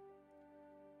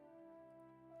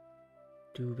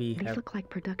 Do we have... These look like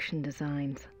production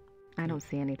designs. I don't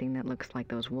see anything that looks like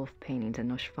those wolf paintings in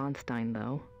Neuschwanstein,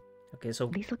 though. Okay, so...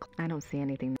 These look... I don't see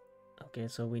anything... Okay,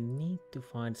 so we need to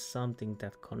find something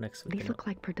that connects with... These look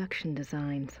like production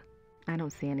designs. I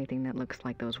don't see anything that looks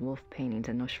like those wolf paintings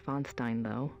in Neuschwanstein,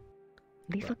 though.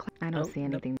 These look like... I don't see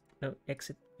anything... No,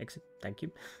 exit, thank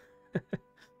you.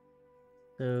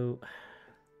 So...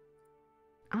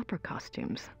 Opera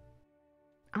costumes.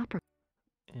 Opera...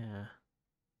 Yeah.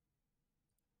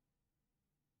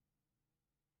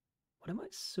 What am I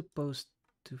supposed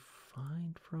to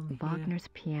find from Wagner's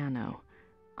piano.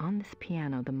 On this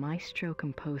piano, the maestro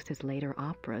composed his later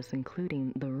operas,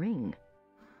 including The Ring.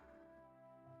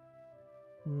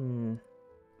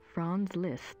 Franz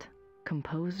Liszt,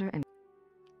 composer and...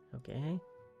 Okay.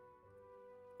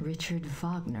 Richard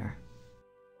Wagner.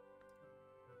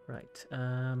 Right,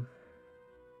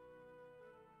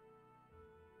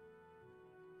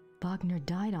 Wagner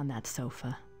died on that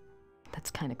sofa.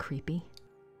 That's kind of creepy.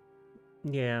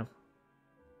 Yeah.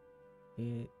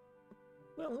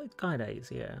 Well, it kinda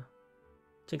is, yeah.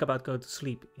 Think about going to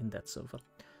sleep in that sofa.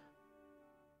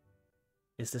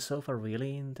 Is the sofa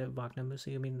really in the Wagner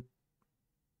Museum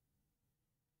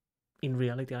in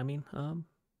reality, I mean? I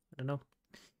don't know.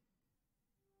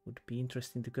 Would be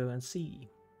interesting to go and see.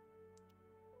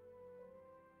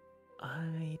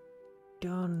 I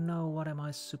don't know what am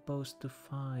I supposed to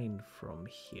find from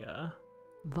here.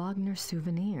 Wagner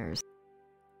souvenirs.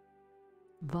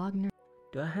 Wagner.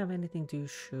 Do I have anything to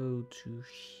show to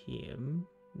him?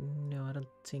 No, I don't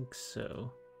think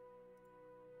so.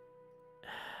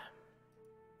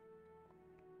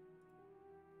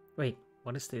 Wait,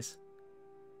 what is this?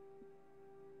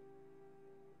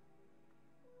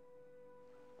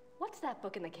 What's that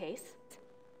book in the case?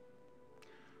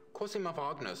 Cosima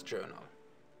Wagner's journal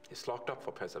is locked up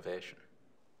for preservation.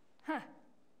 Huh.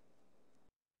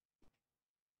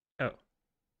 Oh.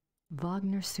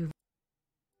 Wagner souvenir.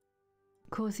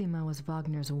 Cosima was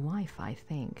Wagner's wife, I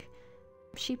think.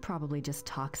 She probably just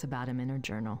talks about him in her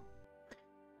journal.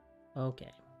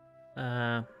 Okay.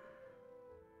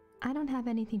 I don't have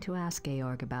anything to ask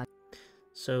Georg about.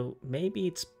 So maybe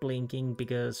it's blinking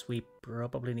because we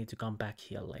probably need to come back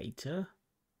here later.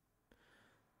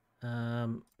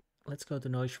 Let's go to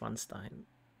Neuschwanstein.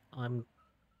 I'm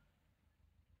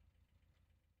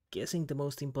guessing the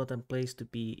most important place to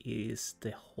be is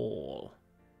the hall.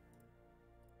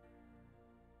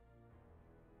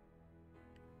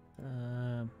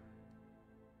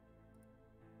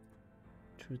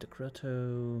 Through the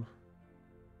grotto.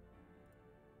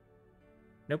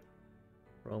 Nope,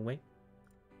 wrong way.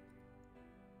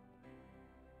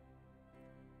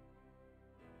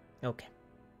 Okay.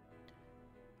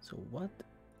 So what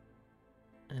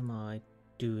am I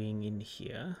doing in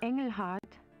here? Engelhard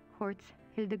courts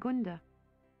Hildegunde.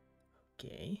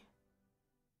 Okay.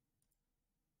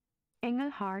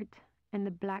 Engelhard and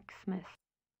the blacksmith.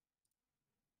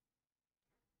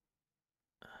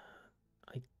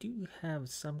 I do have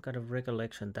some kind of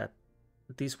recollection that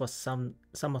this was some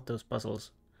of those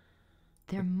puzzles.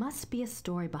 There must be a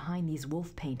story behind these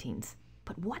wolf paintings.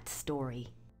 But what story?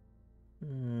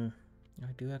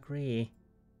 I do agree.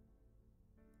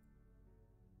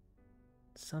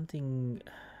 Something...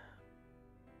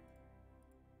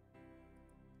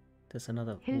 There's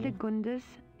another... Hildegunde's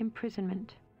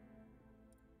imprisonment.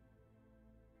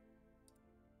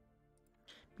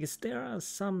 Because there are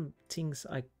some things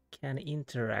I can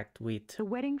interact with. The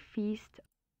wedding feast.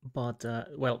 But,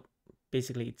 well,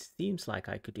 basically it seems like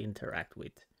I could interact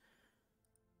with.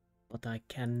 But I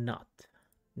cannot.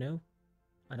 No?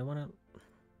 I don't want to...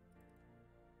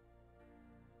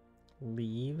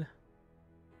 leave.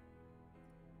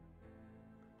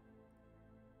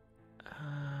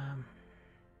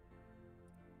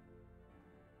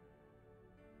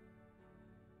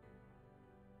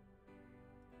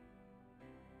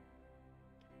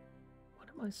 What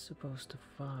am I supposed to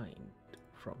find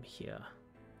from here?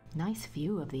 Nice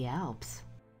view of the Alps.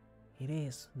 It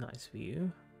is a nice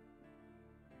view.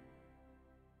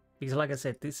 Because like I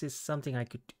said, this is something I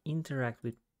could interact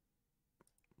with.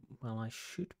 Well, I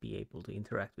should be able to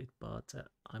interact with, but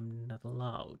I'm not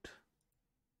allowed.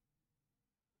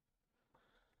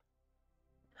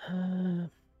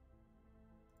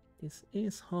 This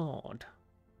is hard.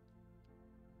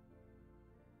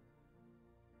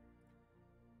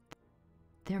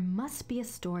 There must be a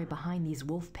story behind these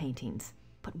wolf paintings.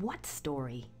 But what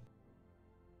story?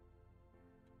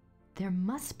 There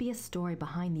must be a story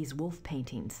behind these wolf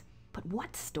paintings. But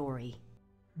what story?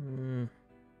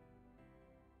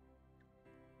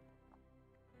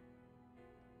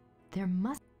 There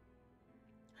must...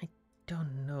 I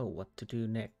don't know what to do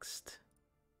next.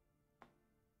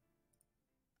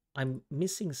 I'm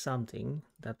missing something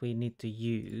that we need to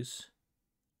use.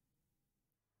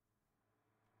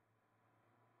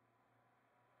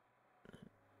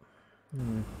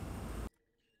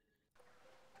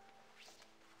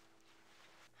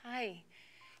 Hi.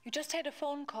 You just had a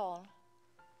phone call.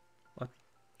 What?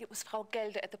 It was Frau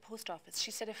Gelder at the post office.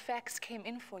 She said a fax came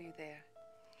in for you there.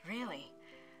 Really?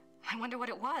 I wonder what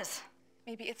it was.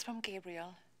 Maybe it's from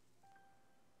Gabriel.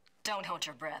 Don't hold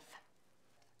your breath.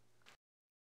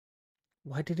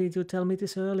 Why didn't you tell me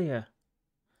this earlier?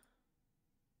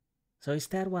 So is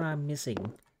that what I'm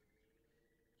missing?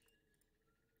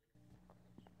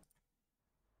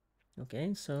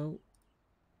 Okay, so...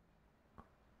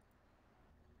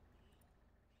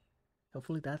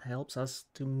 hopefully that helps us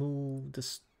to move the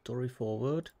story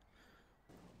forward.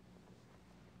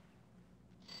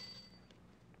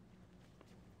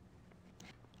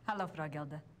 Hallo, Frau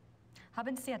Gelder.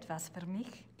 Haben Sie etwas für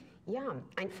mich? Ja,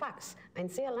 ein Fax. Ein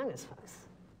sehr langes Fax.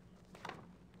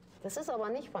 Das ist aber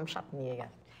nicht vom Schattenjäger.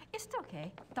 Ist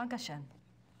okay. Dankeschön.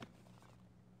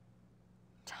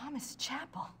 Thomas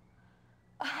Chapel.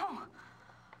 Oh.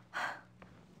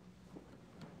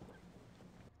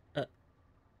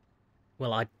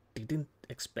 Well, I didn't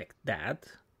expect that.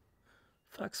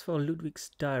 Fax for Ludwig's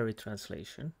diary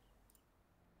translation.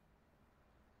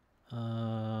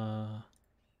 11th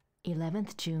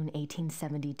June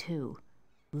 1872.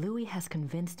 Louis has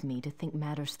convinced me to think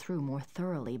matters through more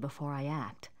thoroughly before I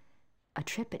act. A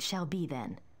trip it shall be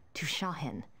then, to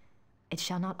Schahen. It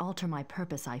shall not alter my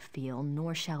purpose, I feel,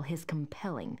 nor shall his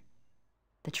compelling.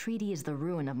 The treaty is the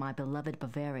ruin of my beloved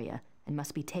Bavaria, and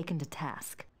must be taken to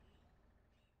task.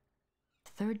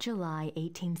 3rd July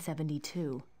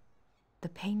 1872. The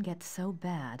pain gets so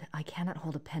bad I cannot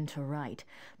hold a pen to write,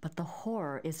 but the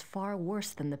horror is far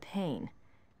worse than the pain.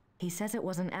 He says it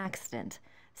was an accident,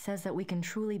 says that we can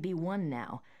truly be one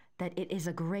now, that it is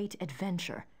a great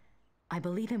adventure. I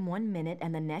believe him 1 minute,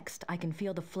 and the next I can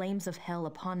feel the flames of hell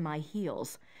upon my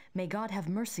heels. May God have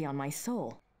mercy on my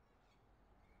soul.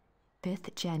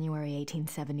 5th January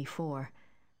 1874.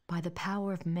 By the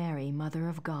power of Mary, Mother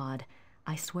of God,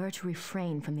 I swear to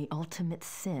refrain from the ultimate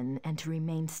sin and to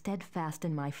remain steadfast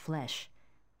in my flesh,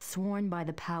 sworn by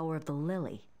the power of the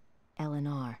lily,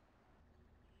 L&R.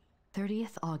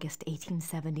 30th August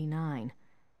 1879.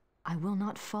 I will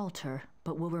not falter,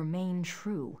 but will remain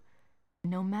true.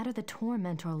 No matter the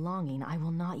torment or longing, I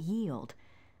will not yield.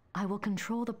 I will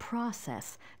control the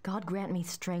process. God grant me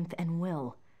strength and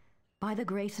will. By the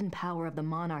grace and power of the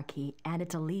monarchy and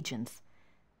its allegiance.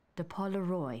 De Paul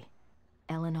Leroy,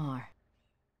 L&R.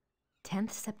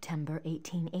 10th September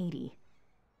 1880.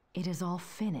 It is all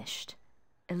finished.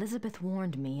 Elizabeth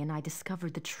warned me, and I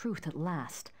discovered the truth at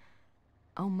last.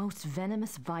 O most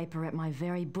venomous viper at my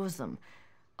very bosom!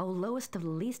 O lowest of the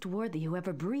least worthy who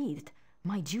ever breathed!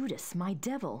 My Judas, my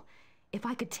devil! If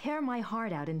I could tear my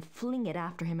heart out and fling it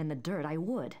after him in the dirt, I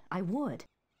would.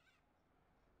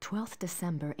 12th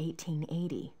December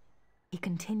 1880. He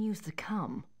continues to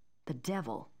come, the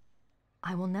devil.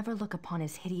 I will never look upon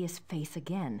his hideous face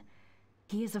again.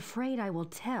 He is afraid I will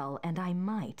tell, and I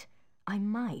might.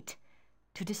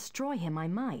 To destroy him I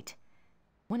might.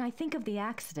 When I think of the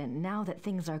accident, now that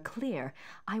things are clear,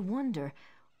 I wonder,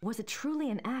 was it truly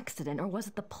an accident, or was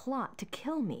it the plot to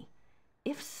kill me?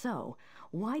 If so,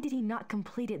 why did he not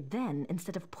complete it then,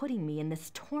 instead of putting me in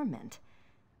this torment?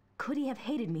 Could he have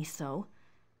hated me so?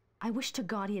 I wish to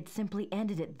God he had simply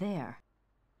ended it there.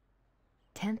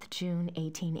 10th June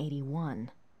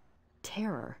 1881.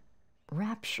 Terror.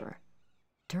 Rapture.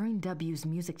 During W's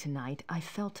music tonight, I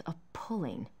felt a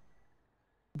pulling.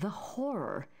 The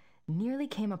horror nearly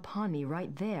came upon me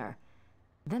right there.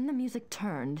 Then the music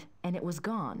turned, and it was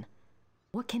gone.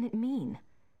 What can it mean?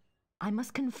 I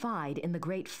must confide in the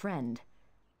great friend.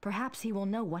 Perhaps he will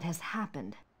know what has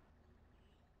happened.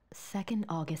 2nd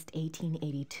August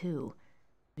 1882.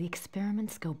 The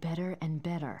experiments go better and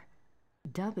better.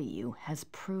 W has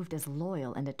proved as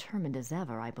loyal and determined as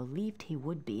ever I believed he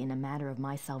would be in a matter of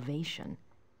my salvation.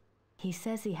 He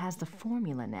says he has the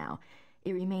formula now.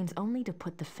 It remains only to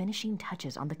put the finishing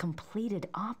touches on the completed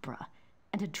opera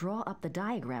and to draw up the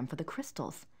diagram for the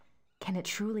crystals. Can it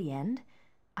truly end?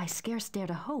 I scarce dare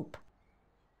to hope.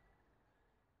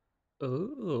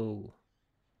 Oh.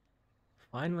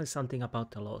 Finally something about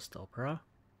the Lost Opera.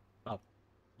 Oh,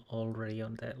 already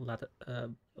on the latter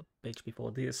page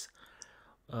before this.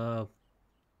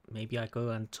 Maybe I go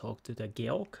and talk to the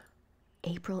Georg?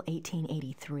 April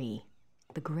 1883.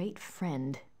 The great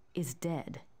friend is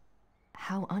dead.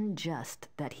 How unjust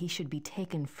that he should be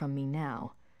taken from me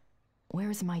now. Where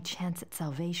is my chance at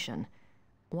salvation?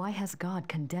 Why has God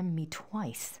condemned me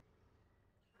twice?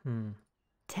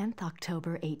 10th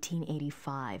October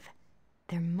 1885.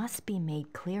 There must be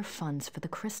made clear funds for the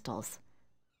crystals.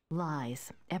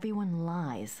 Lies. Everyone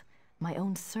lies. My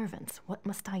own servants. What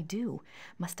must I do?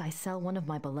 Must I sell one of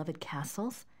my beloved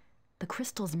castles? The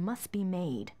crystals must be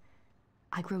made.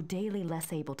 I grow daily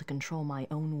less able to control my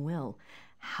own will.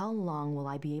 How long will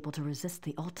I be able to resist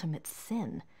the ultimate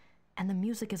sin? And the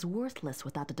music is worthless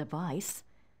without the device.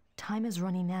 Time is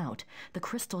running out. The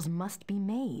crystals must be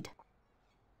made.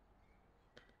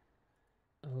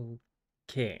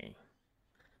 Okay.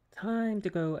 Time to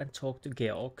go and talk to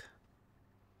Georg.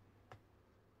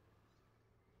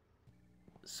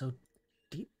 So,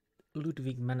 did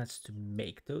Ludwig manage to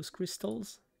make those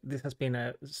crystals? This has been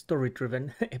a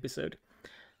story-driven episode.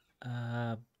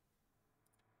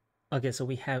 Okay, so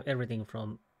we have everything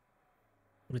from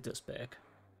Rittersberg.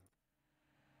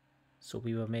 So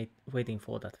we were waiting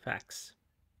for that fax.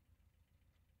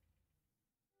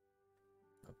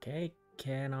 Okay,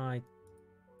 can I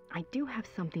I do have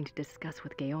something to discuss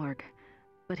with Georg,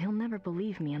 but he'll never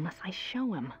believe me unless I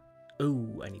show him.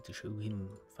 Oh, I need to show him.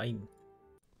 Fine.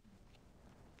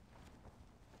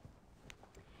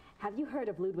 Have you heard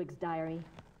of Ludwig's diary?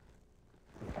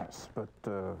 Yes, but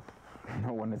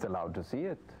no one is allowed to see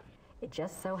it. It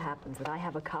just so happens that I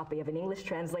have a copy of an English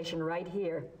translation right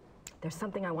here. There's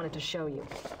something I wanted to show you.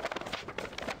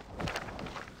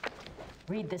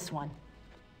 Read this one.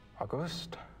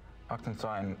 August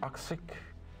 1882.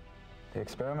 The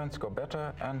experiments go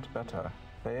better and better.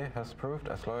 They has proved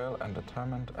as loyal and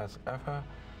determined as ever.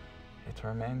 It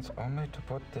remains only to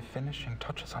put the finishing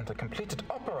touches on the completed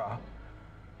opera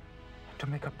and to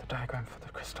make up the diagram for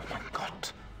the crystal. My God!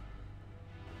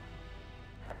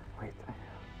 Wait,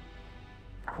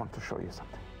 I want to show you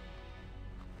something.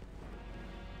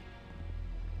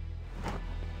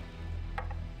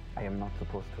 I am not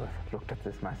supposed to have looked at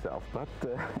this myself, but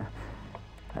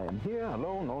I am here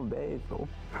alone all day, so...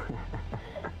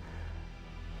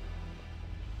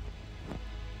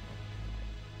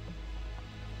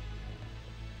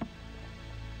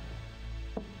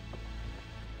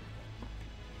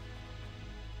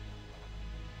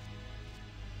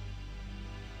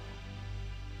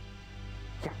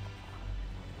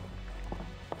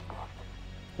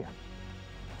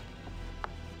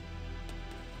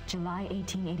 July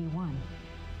 1881.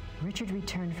 Richard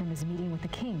returned from his meeting with the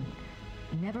king.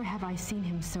 Never have I seen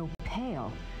him so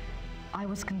pale. I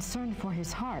was concerned for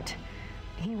his heart.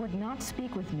 He would not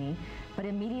speak with me, but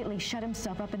immediately shut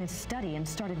himself up in his study and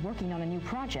started working on a new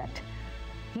project.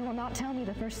 He will not tell me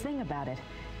the first thing about it.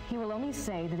 He will only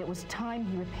say that it was time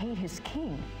he repaid his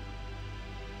king.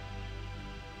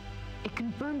 It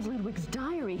confirms Ludwig's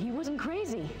diary. He wasn't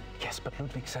crazy. Yes, but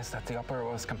Ludwig says that the opera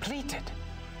was completed.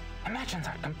 Imagine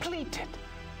that, completed.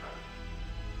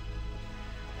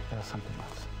 There's something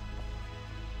else.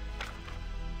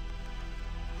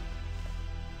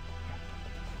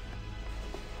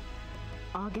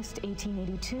 August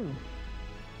 1882.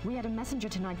 We had a messenger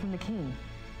tonight from the king.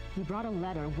 He brought a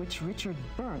letter which Richard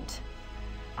burnt.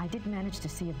 I did manage to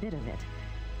see a bit of it.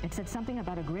 It said something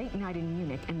about a great night in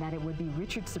Munich and that it would be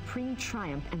Richard's supreme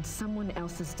triumph and someone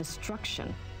else's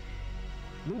destruction.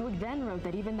 Ludwig then wrote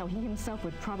that even though he himself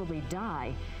would probably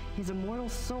die, his immortal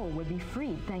soul would be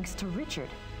freed thanks to Richard.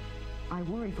 I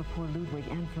worry for poor Ludwig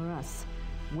and for us.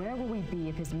 Where will we be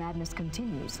if his madness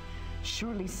continues?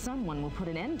 Surely someone will put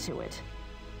an end to it.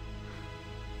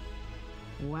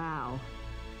 Wow.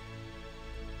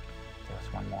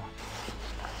 There's one more.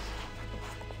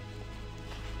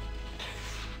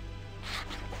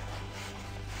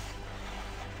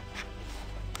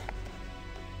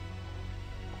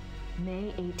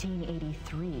 May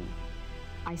 1883.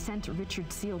 I sent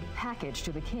Richard's sealed package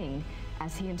to the king,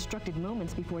 as he instructed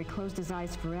moments before he closed his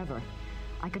eyes forever.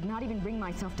 I could not even bring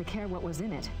myself to care what was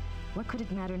in it. What could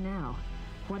it matter now?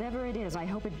 Whatever it is, I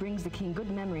hope it brings the king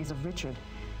good memories of Richard.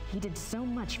 He did so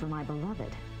much for my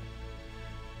beloved.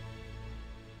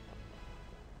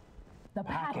 The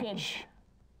package.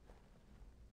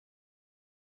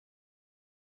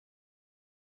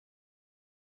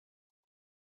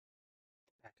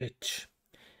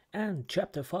 And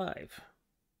chapter 5.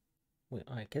 Well,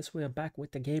 I guess we are back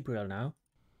with the Gabriel now.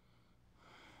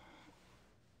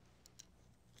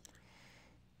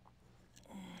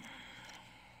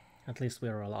 At least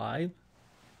we're alive.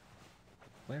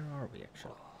 Where are we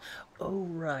actually? Oh,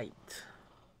 right.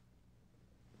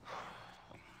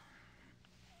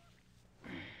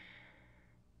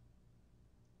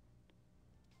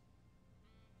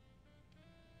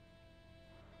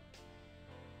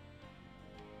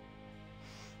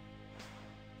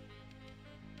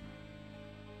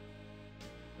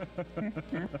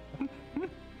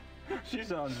 She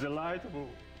sounds delightful.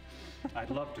 I'd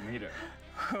love to meet her.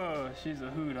 Oh, she's a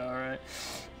hoot, all right.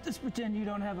 Just pretend you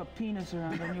don't have a penis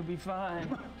around and you'll be fine.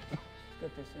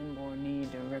 Got this inborn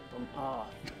need to rip them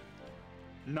off.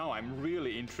 Now I'm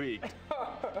really intrigued.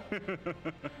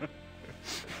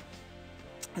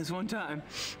 This one time,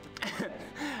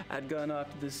 I'd gone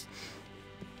off to this,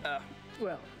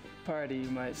 well, party, you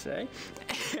might say.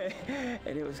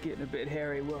 And it was getting a bit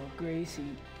hairy. Well,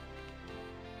 Gracie...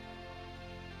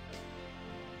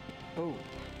 Oh.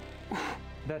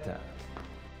 Better.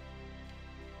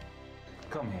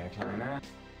 Come here, Kleiner.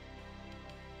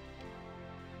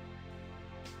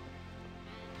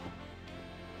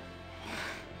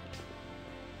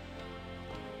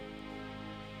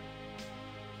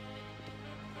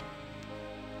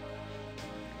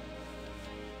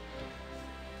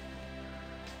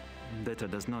 Detta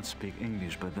does not speak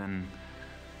English, but then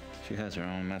she has her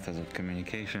own methods of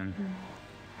communication.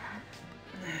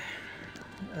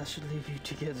 I should leave you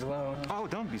two kids alone. Oh,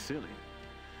 don't be silly.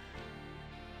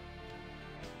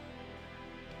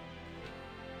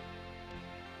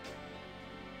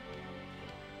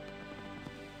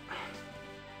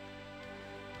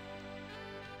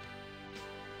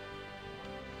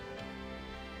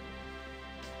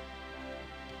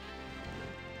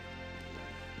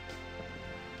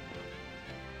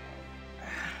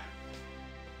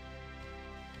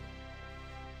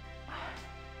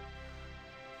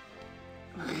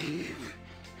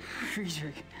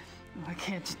 Friedrich, I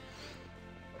can't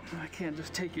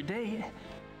just take your date.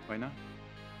 Why not?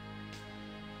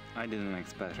 I didn't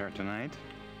expect her tonight.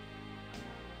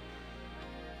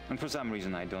 And for some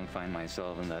reason I don't find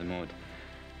myself in that mood.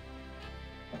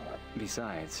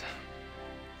 Besides,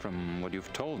 from what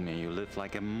you've told me, you live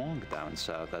like a monk down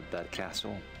south at that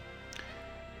castle.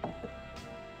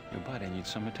 Your body needs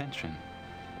some attention.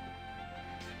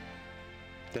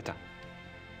 Detta.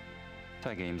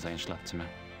 Tagga in sein Schlafzimmer.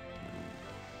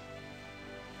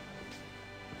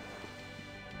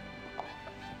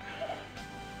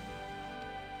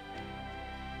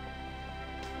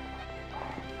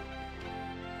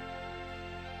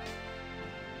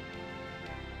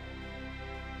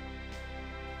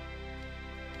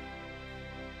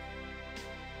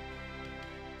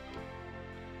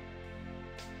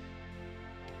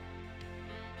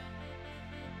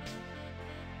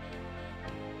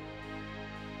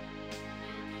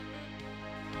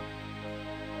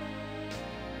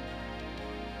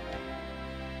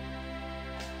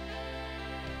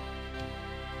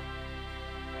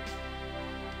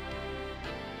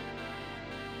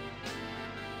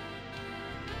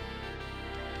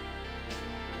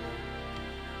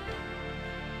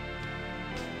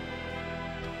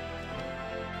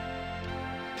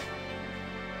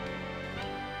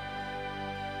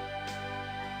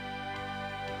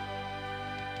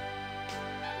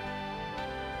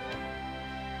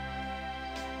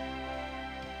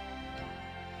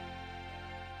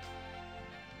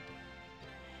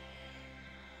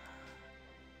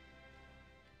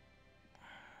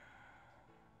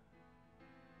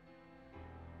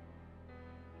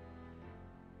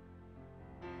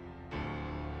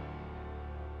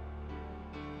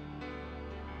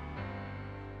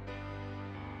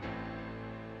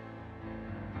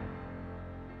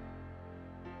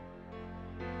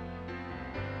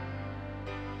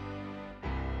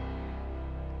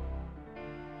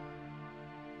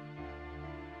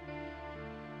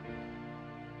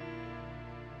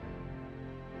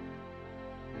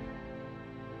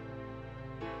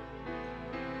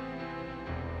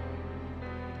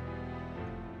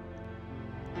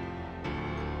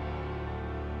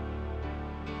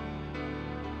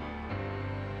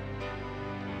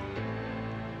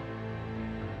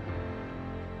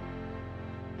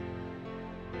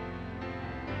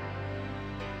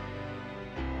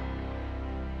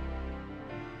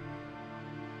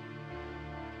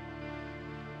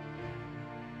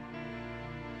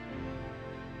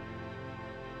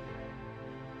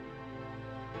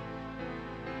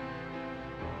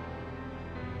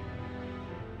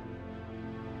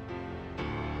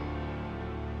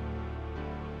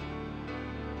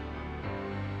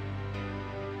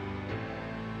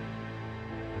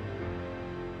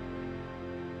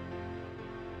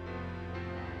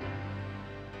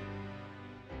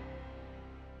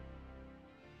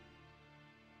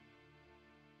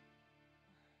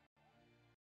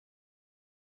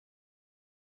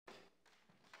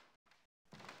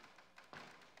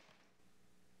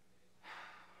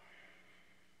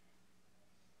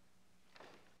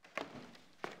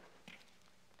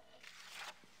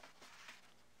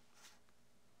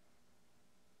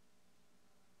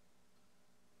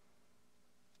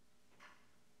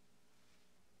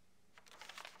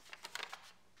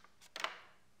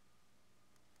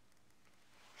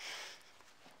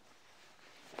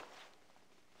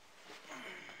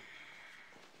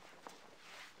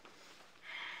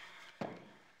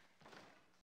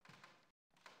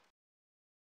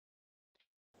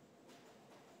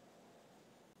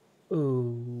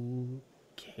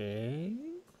 Okay.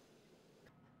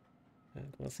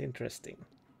 That was interesting.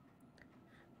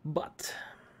 But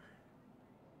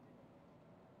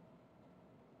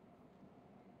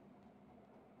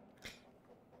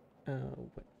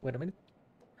wait a minute.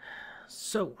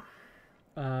 So,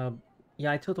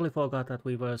 yeah, I totally forgot that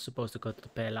we were supposed to go to the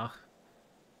Pelach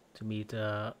to meet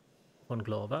von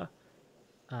Glover.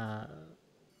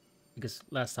 Because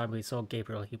last time we saw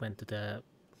Gabriel, he went to the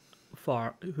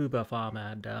Huber farm,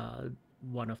 and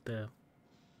one of the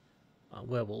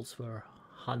werewolves were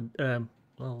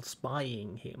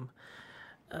spying him.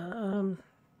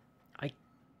 I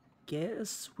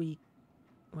guess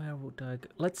where would I go?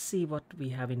 Let's see what we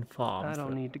have in farm. I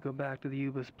don't need to go back to the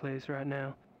Huber's place right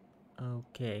now.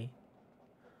 Okay.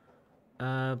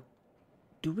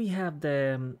 Do we have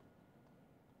the...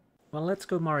 Well, let's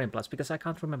go Marienplatz, because I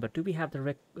can't remember. Do we have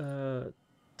the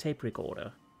tape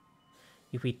recorder?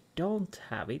 If we don't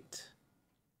have it,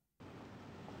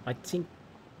 I think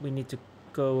we need to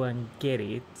go and get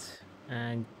it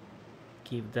and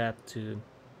give that to...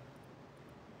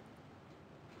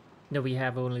 No, we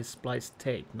have only spliced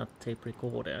tape, not tape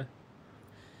recorder.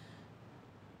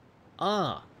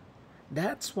 Ah,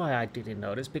 that's why I didn't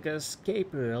notice, because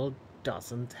Gabriel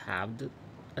doesn't have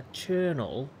a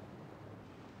journal.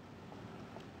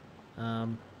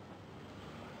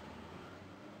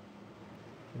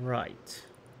 Right.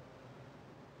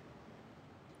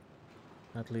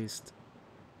 At least...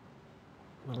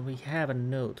 Well, we have a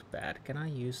notepad. Can I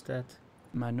use that?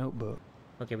 My notebook.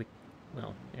 Okay,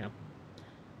 well, yeah.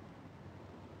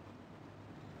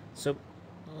 So,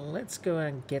 let's go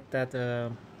and get that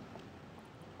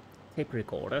tape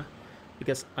recorder,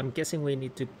 because I'm guessing we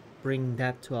need to bring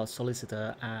that to our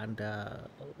solicitor and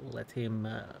let him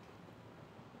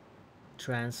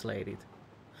translate it.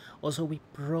 Also, we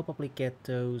probably get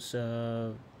those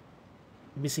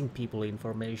missing people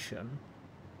information.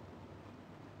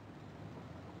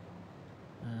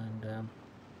 And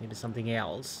maybe something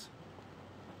else.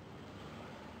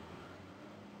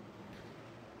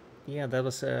 Yeah, that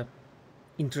was a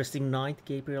interesting night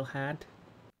Gabriel had.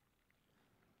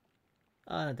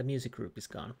 Ah, the music group is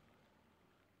gone.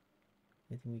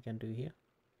 Anything we can do here?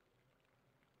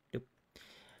 Nope.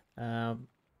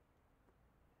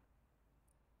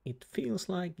 It feels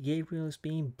like Gabriel is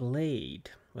being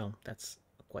played. Well, that's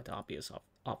quite obvious,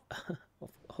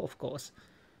 of course.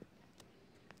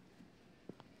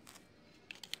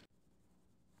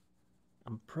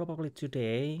 Probably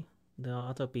today. There are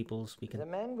other peoples we can... The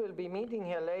men will be meeting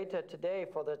here later today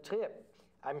for the trip.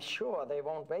 I'm sure they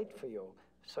won't wait for you,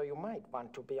 so you might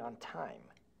want to be on time.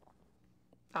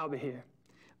 I'll be here.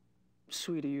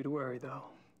 Sweet of you to worry, though.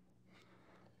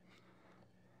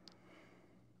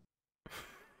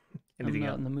 I'm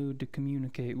not in the mood to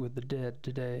communicate with the dead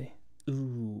today.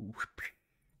 Ooh.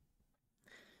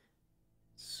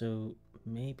 So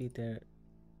maybe their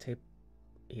tape...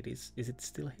 It is. Is it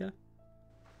still here?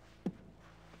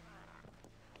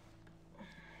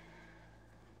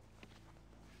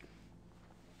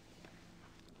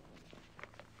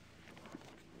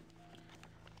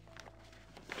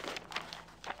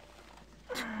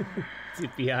 To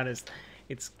be honest,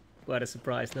 it's quite a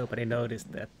surprise nobody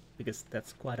noticed that, because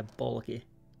that's quite a bulky.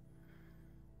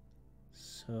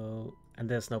 So, and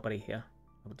there's nobody here,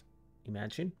 I would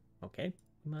imagine. Okay,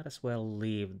 we might as well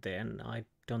leave then. I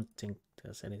don't think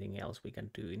there's anything else we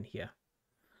can do in here.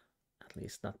 At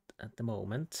least not at the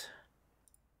moment.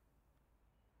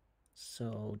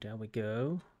 So, there we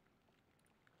go.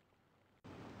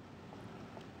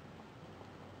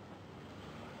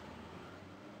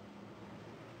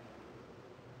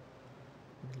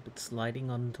 A little bit sliding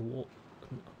on the wall,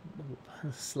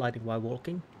 sliding while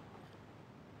walking.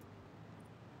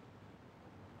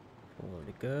 Forward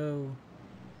we go.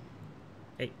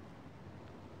 Hey,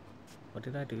 what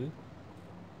did I do?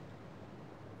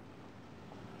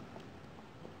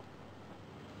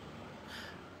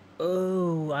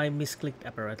 Oh, I misclicked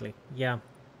apparently. Yeah.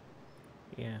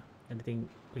 Anything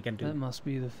we can do? That must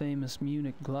be the famous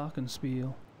Munich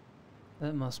glockenspiel.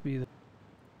 That must be the...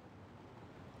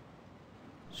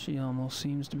 She almost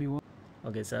seems to be...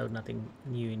 Okay, so nothing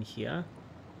new in here.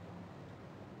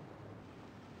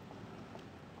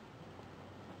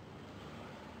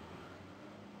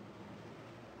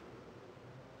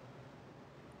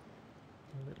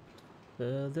 A little bit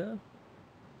further.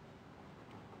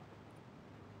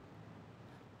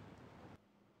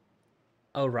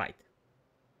 Oh, right.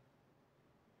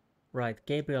 Right,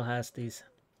 Gabriel has these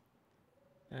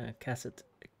cassette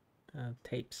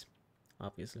tapes,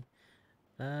 obviously.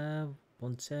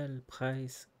 Bonzel,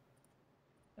 Preis.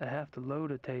 I have to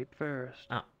load a tape first.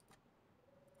 Ah.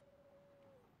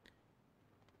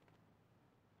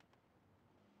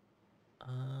 Have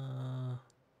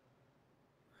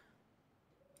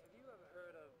you ever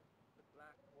heard of the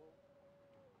Black Wolf?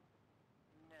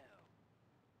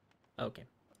 No. Okay.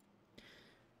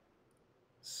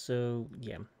 So,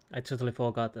 yeah, I totally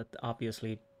forgot that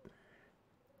obviously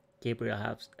Gabriel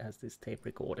has this tape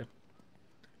recorder.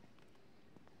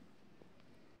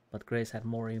 But Grace had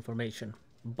more information.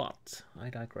 But I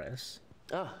digress.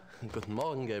 Ah, guten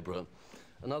Morgen, Gabriel.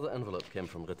 Another envelope came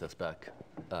from Rittersberg.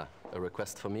 A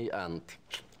request for me and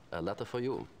a letter for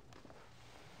you.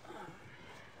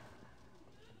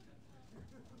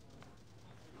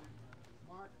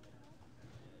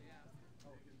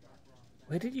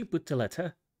 Where did you put the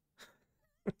letter?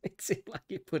 It seemed like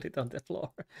you put it on the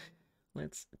floor.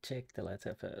 Let's check the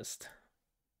letter first.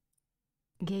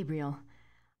 Gabriel,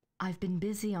 I've been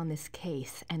busy on this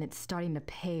case, and it's starting to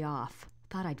pay off.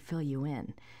 Thought I'd fill you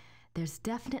in. There's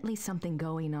definitely something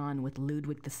going on with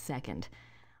Ludwig II.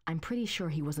 I'm pretty sure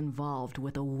he was involved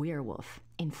with a werewolf.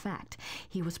 In fact,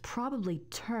 he was probably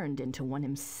turned into one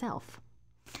himself.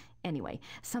 Anyway,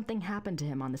 something happened to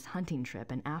him on this hunting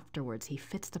trip, and afterwards he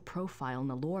fits the profile in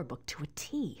the lore book to a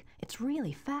T. It's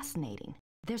really fascinating.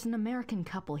 There's an American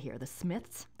couple here, the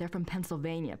Smiths. They're from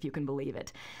Pennsylvania, if you can believe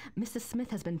it. Mrs. Smith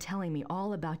has been telling me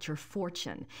all about your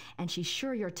fortune, and she's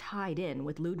sure you're tied in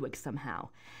with Ludwig somehow.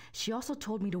 She also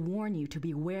told me to warn you to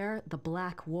beware the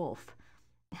Black Wolf.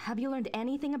 Have you learned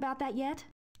anything about that yet?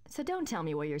 So don't tell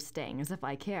me where you're staying, as if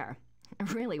I care.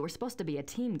 Really, we're supposed to be a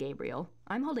team, Gabriel.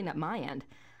 I'm holding up my end.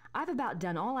 I've about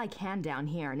done all I can down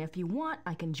here, and if you want,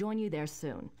 I can join you there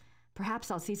soon. Perhaps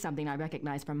I'll see something I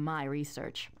recognize from my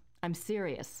research. I'm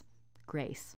serious.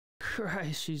 Grace.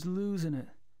 Christ, she's losing it.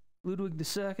 Ludwig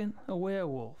II, a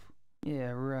werewolf. Yeah,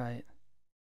 right.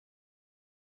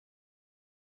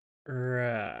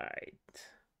 Right.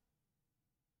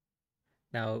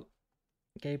 Now,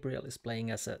 Gabriel is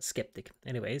playing as a skeptic.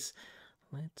 Anyways,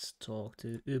 let's talk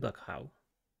to Überkau.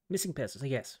 Missing persons,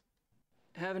 yes.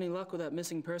 Have any luck with that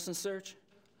missing person search?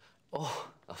 Oh,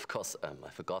 of course, I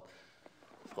forgot.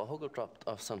 Frau Hogel dropped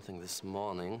off something this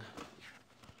morning.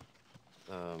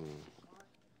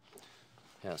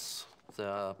 Yes, there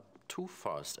are 2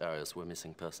 forest areas where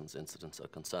missing persons incidents are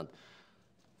concerned.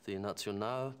 The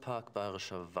Nationalpark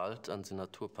Bayerischer Wald and the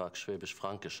Naturpark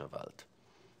Schwäbisch-Fränkischer Wald.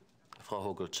 Frau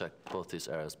Hogel checked both these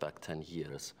areas back 10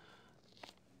 years.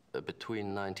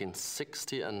 Between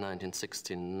 1960 and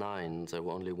 1969, there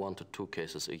were only 1 to 2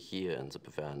 cases a year in the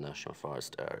Bavarian National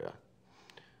Forest area.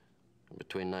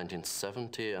 Between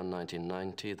 1970 and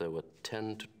 1990, there were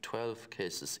 10 to 12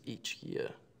 cases each year.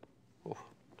 Oh.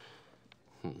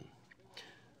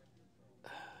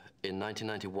 In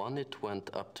 1991, it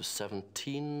went up to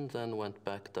 17, then went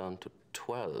back down to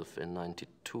 12 in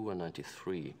 92 and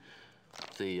 93.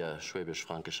 The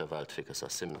Schwäbisch-Fränkischer Wald figures are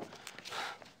similar.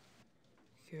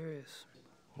 Curious.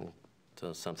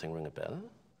 Does something ring a bell?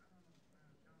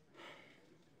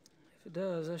 If it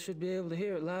does, I should be able to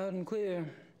hear it loud and clear.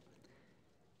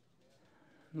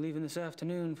 I'm leaving this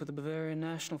afternoon for the Bavarian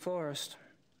National Forest.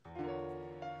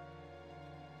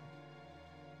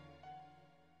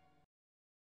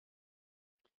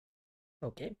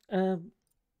 Okay.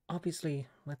 Obviously,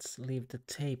 let's leave the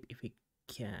tape if we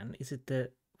can. Is it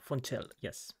the Fontel?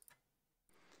 Yes.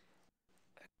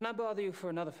 Can I bother you for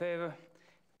another favor?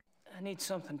 I need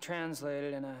something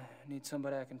translated, and I need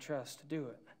somebody I can trust to do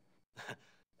it.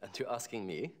 And you're asking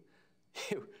me?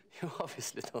 You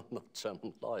obviously don't know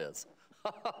German lawyers.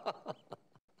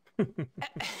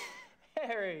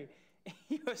 Harry,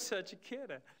 you're such a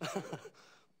kidder.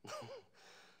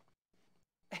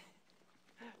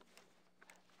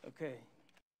 Okay.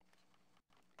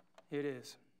 Here it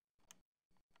is.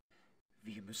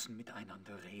 Wir müssen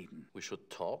miteinander reden. We should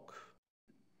talk?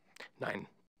 Nein.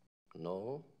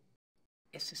 No?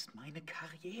 Es ist meine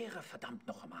Karriere, verdammt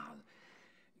noch einmal.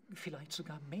 Vielleicht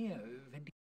sogar mehr, wenn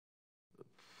die...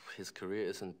 His career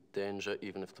is in danger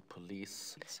even if the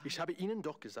police... Ich habe Ihnen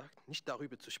doch gesagt, nicht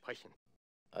darüber zu sprechen.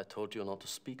 I told you not to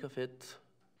speak of it.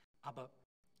 Aber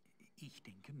ich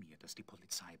denke mir, dass die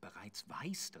Polizei bereits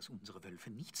weiß, dass unsere Wölfe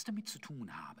nichts damit zu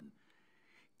tun haben.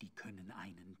 Die können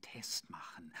einen Test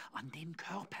machen an den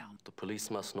Körpern. The police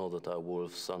must know that our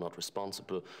wolves are not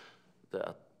responsible. There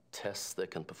are tests they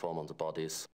can perform on the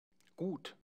bodies.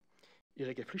 Gut.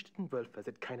 Ihre geflüchteten Wölfe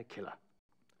sind keine Killer.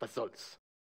 Was soll's?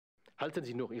 Halten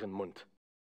Sie nur Ihren Mund.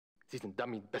 Sie sind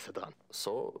damit besser dran.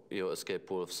 So, your escape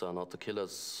wolves are not the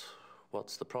killers.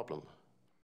 What's the problem?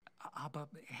 Aber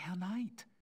Herr Knight,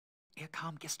 er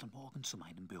kam gestern Morgen zu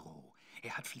meinem Büro.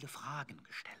 Er hat viele Fragen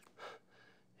gestellt.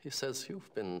 He says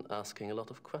you've been asking a lot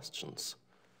of questions.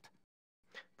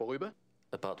 Worüber?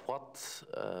 About what?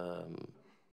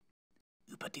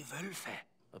 Über die Wölfe.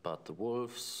 About the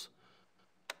wolves.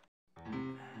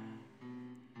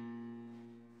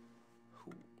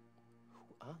 Who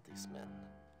are these men?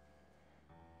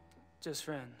 Just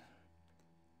friends.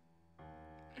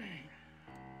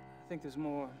 I think there's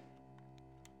more.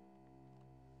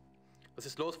 Was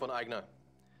ist los, von Eigner?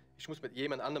 Ich muss mit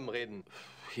jemand anderem reden.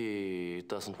 He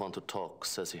doesn't want to talk,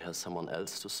 says he has someone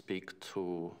else to speak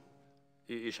to.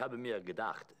 Ich habe mir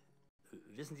gedacht,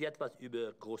 wissen Sie etwas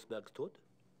über Großbergs Tod?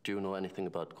 Do you know anything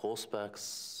about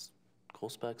Großberg's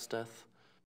death?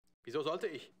 Wieso sollte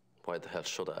ich? Why the hell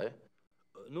should I?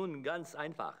 Nun, ganz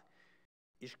einfach.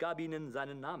 Ich gab Ihnen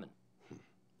seinen Namen.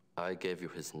 I gave you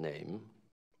his name.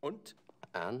 Und?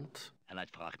 And?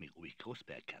 Knight fragt mich, ob ich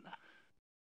Großberg kenne.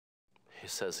 He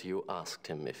says you asked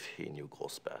him if he knew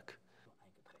Großberg.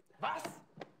 Was?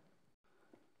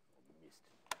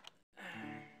 I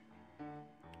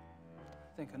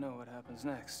think I know what happens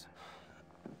next.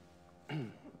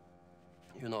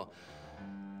 You know,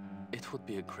 it would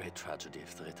be a great tragedy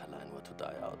if the Ritterline were to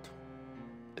die out.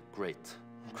 A great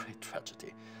great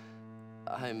tragedy.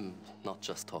 I'm not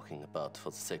just talking about for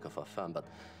the sake of our firm, but...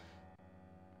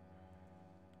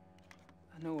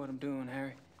 I know what I'm doing,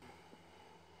 Harry.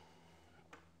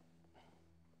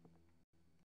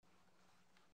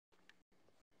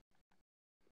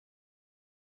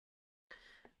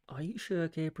 Are you sure,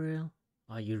 Gabriel?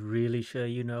 Are you really sure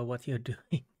you know what you're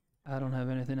doing? I don't have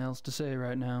anything else to say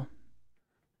right now.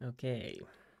 Okay.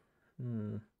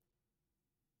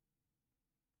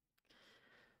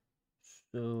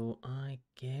 So I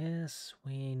guess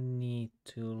we need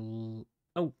to...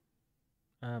 Oh!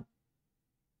 Do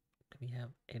we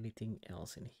have anything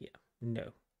else in here?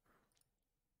 No.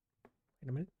 Wait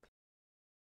a minute.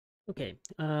 Okay.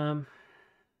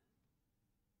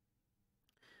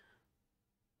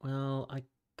 Well, I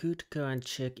could go and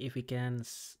check if we can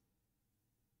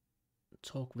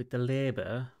talk with the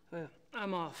labor. Well,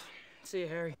 I'm off. See you,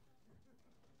 Harry.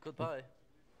 Goodbye.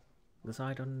 Because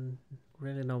I don't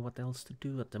really know what else to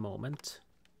do at the moment.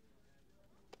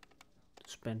 To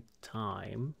spend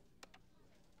time.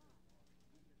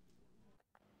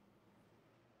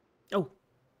 Oh!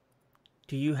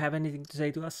 Do you have anything to say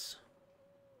to us?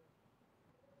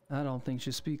 I don't think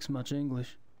she speaks much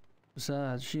English.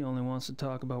 Besides, she only wants to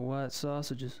talk about white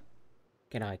sausages.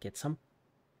 Can I get some?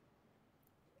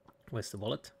 Where's the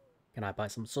wallet? Can I buy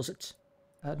some sausage?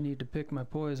 I'd need to pick my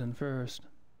poison first.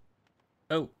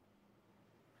 Oh.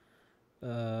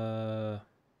 I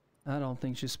don't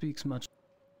think she speaks much.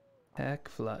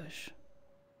 Hackfleisch.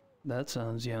 That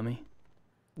sounds yummy.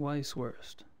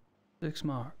 Weisswurst. 6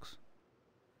 marks.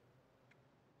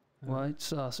 White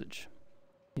sausage.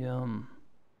 Yum.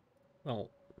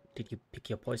 Well, did you pick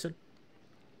your poison?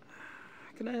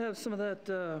 Can I have some of that,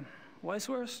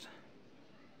 Weisswurst?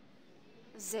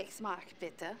 6 Mark,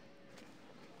 bitte.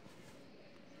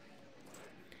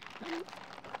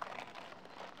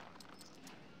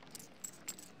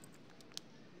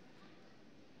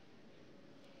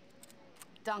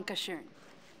 Dankeschön.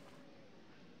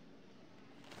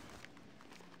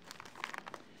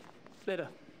 Bitte.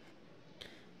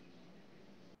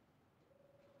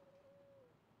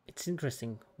 It's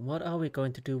interesting. What are we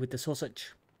going to do with the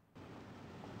sausage?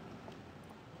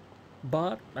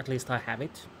 But at least I have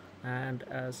it. And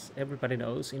as everybody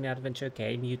knows, in an adventure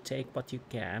game, you take what you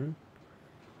can.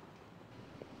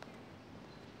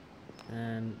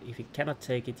 And if you cannot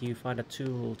take it, you find a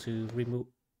tool to remove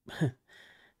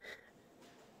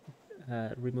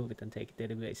remove it and take it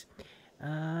anyways.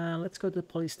 Let's go to the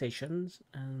police stations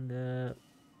and the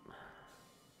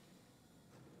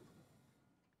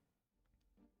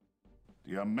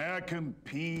American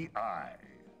P.I.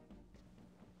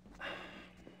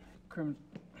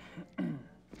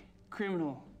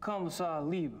 Criminal Commissar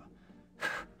Lieber.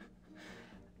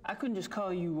 I couldn't just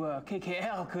call you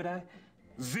KKL, could I?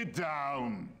 Sit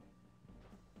down.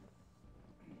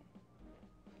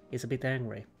 He's a bit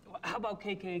angry. How about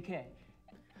KKK?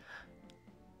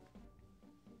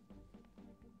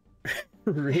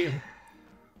 Really?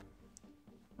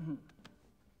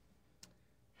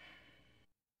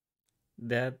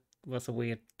 That was a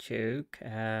weird joke.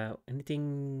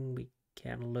 Anything we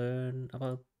can learn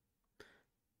about?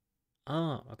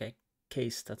 Ah, okay.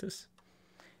 Case status.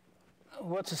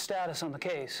 What's the status on the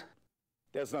case?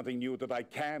 There's nothing new that I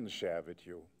can share with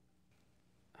you.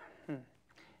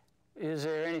 Is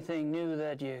there anything new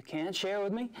that you can't share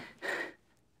with me?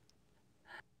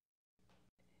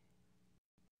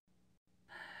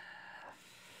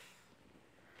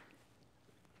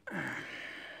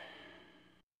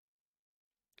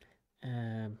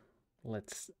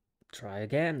 Let's try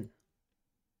again.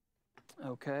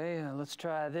 Okay, let's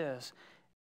try this.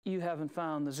 You haven't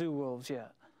found the zoo wolves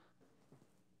yet?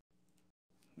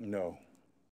 No.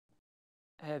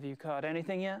 Have you caught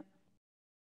anything yet?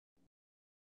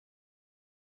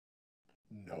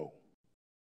 No.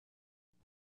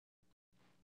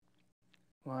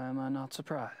 Why am I not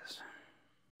surprised?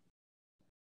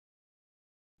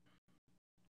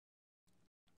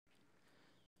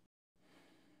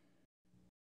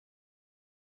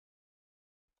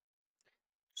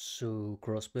 So,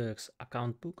 Grossberg's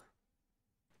account book?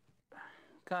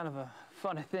 Kind of a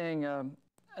funny thing.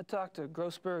 I talked to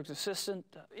Grossberg's assistant.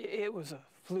 It was a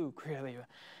fluke, really.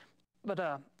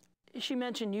 But she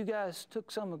mentioned you guys took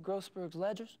some of Grossberg's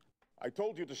ledgers? I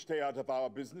told you to stay out of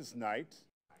our business, Knight.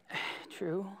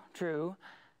 True, true.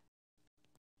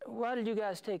 Why did you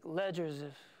guys take ledgers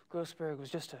if Grossberg was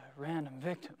just a random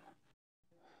victim?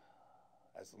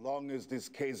 As long as this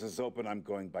case is open, I'm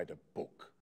going by the book.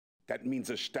 That means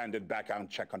a standard background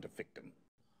check on the victim.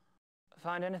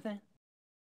 Find anything?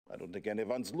 I don't think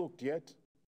anyone's looked yet.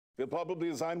 We'll probably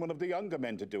assign one of the younger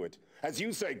men to do it. As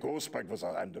you say, Grossberg was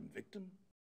a random victim.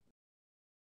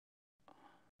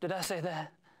 Did I say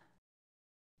that?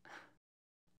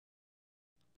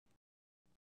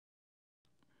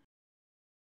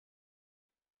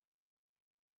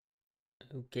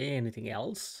 Okay, anything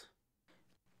else?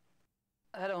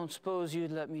 I don't suppose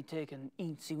you'd let me take an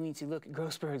eensy-weensy look at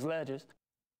Grossberg's ledgers?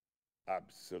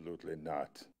 Absolutely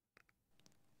not.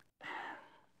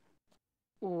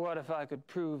 What if I could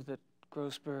prove that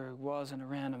Grossberg wasn't a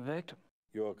random victim?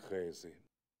 You're crazy.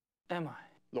 Am I?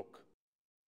 Look,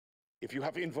 if you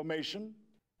have information,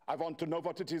 I want to know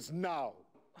what it is now.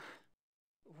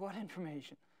 What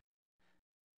information?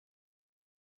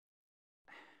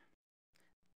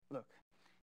 Look,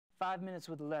 5 minutes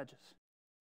with the ledgers.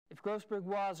 If Grossberg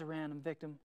was a random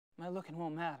victim, my looking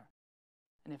won't matter.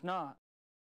 And if not,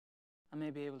 I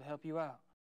may be able to help you out.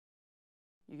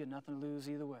 You get nothing to lose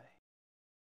either way.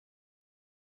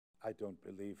 I don't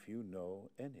believe you know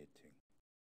anything.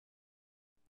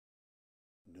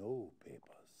 No papers.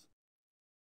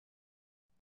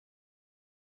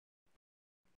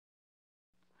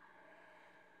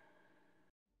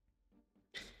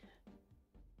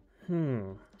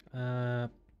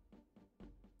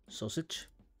 Sausage?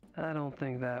 I don't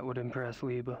think that would impress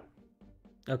Liebe.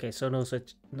 Okay, so no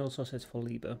sausage for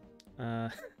Liebe.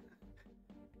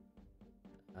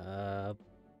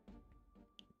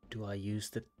 Do I use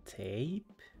the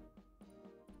tape?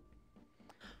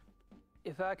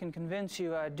 If I can convince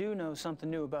you I do know something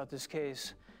new about this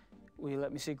case, will you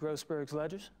let me see Grossberg's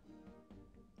ledgers?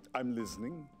 I'm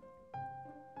listening.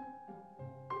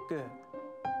 Good.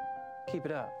 Keep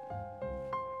it up.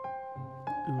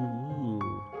 Ooh.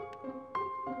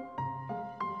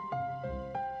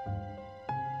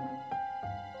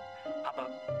 Aber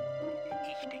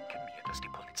ich denke mir, dass die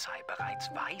Polizei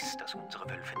bereits weiß, dass unsere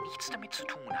Wölfe nichts damit zu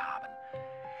tun haben.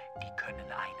 Die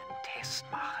können einen Test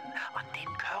machen an den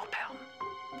Körpern.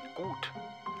 Gut.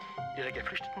 Ihre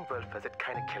geflüchteten Wölfe sind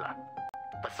keine Killer.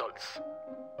 Was soll's?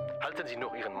 Halten Sie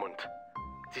nur Ihren Mund.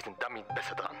 Sie sind damit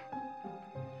besser dran.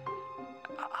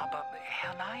 Aber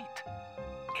Herr Knight,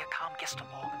 er kam gestern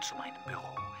Morgen zu meinem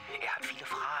Büro. Er hat viele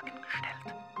Fragen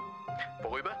gestellt.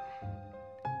 Worüber?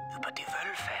 Über die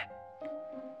Wölfe.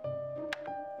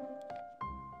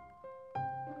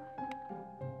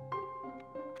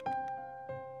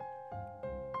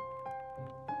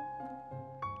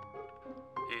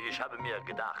 Ich habe mir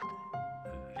gedacht,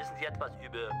 wissen Sie etwas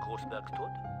über Grossbergs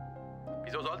Tod?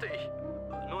 Wieso sollte ich?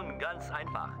 Nun, ganz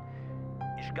einfach.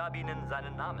 Ich gab Ihnen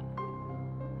seinen Namen.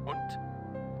 Und?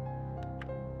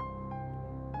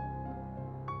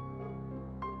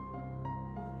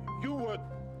 You would...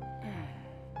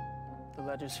 The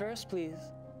ledgers first,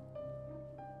 please.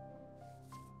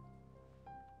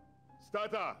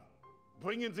 Starter,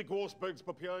 bringen Sie Grossbergs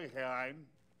Papiere herein.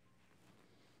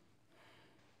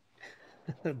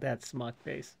 That smug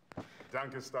face.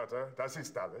 Danke, Starter. Das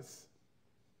ist alles.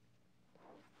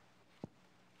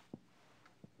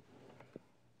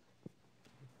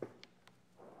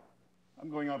 I'm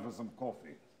going out for some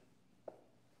coffee.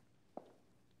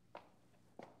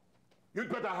 You'd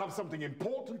better have something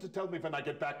important to tell me when I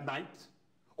get back, Knight,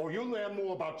 or you'll learn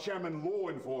more about German law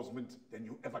enforcement than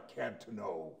you ever cared to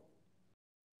know.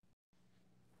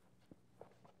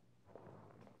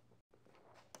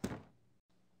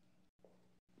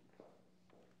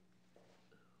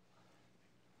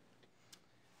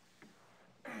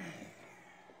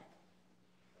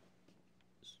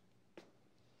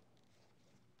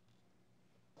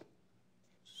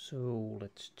 So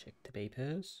let's check the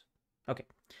papers. Okay,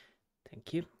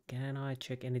 thank you. Can I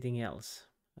check anything else?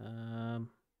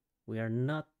 We are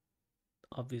not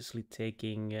obviously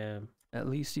taking... At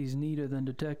least he's neater than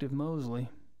Detective Mosley.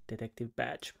 Detective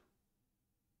badge.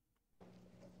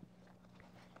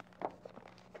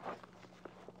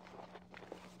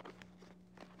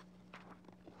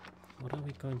 What are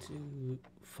we going to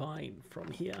find from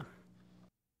here?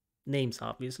 Names,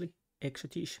 obviously.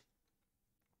 Exotish.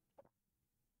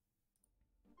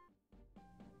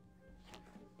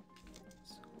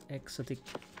 Exotic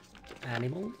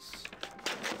animals.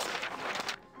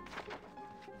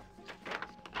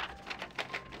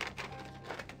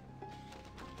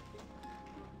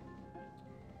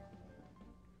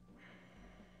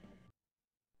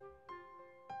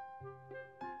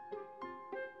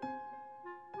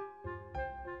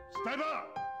 Steiner!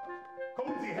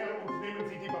 Kommen Sie her und nehmen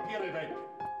Sie die Papiere weg.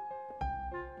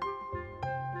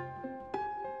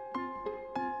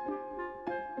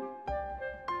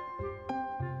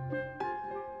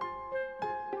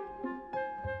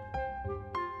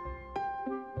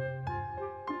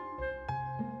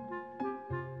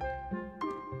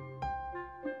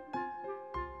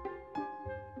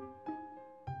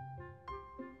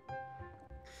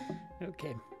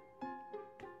 Okay.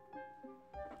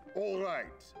 All right.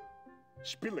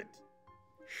 Spill it.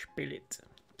 Spill it.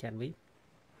 Can we?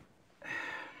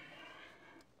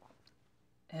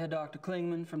 Herr Dr.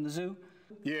 Klingman from the zoo?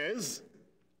 Yes?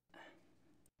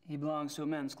 He belongs to a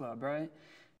men's club, right?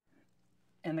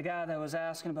 And the guy that was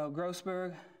asking about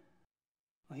Grossberg,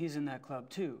 well, he's in that club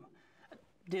too.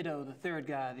 Ditto the third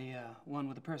guy, the one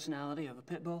with the personality of a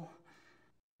pit bull.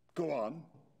 Go on.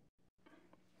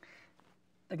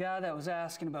 The guy that was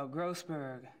asking about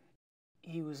Grossberg,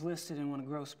 he was listed in one of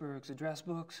Grossberg's address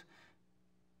books.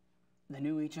 They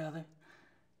knew each other.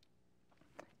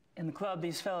 In the club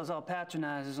these fellas all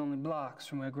patronize is only blocks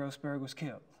from where Grossberg was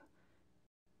killed.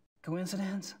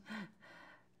 Coincidence?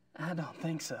 I don't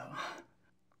think so.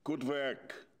 Good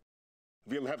work.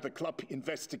 We'll have the club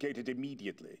investigated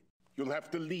immediately. You'll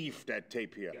have to leave that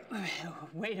tape here.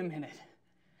 Wait a minute.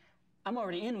 I'm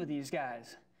already in with these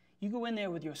guys. You go in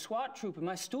there with your SWAT troop and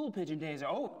my stool pigeon days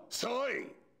are over. Sorry,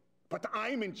 but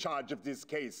I'm in charge of this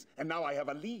case, and now I have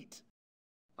a lead.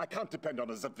 I can't depend on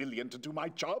a civilian to do my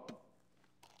job.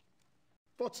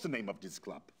 What's the name of this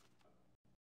club?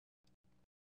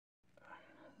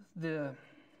 The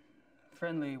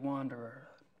Friendly Wanderer.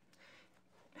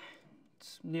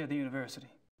 It's near the university.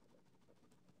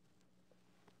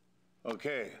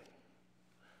 Okay.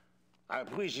 I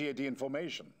appreciate the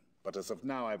information, but as of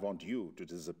now, I want you to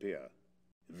disappear.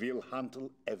 We'll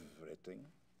handle everything.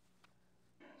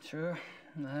 Sure,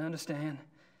 I understand.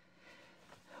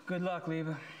 Good luck,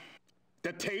 Lever.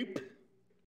 The tape?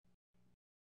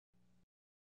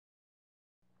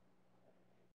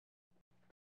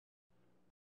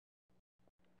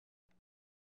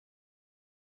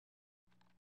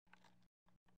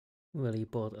 Well, he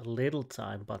bought a little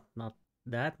time, but not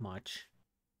that much.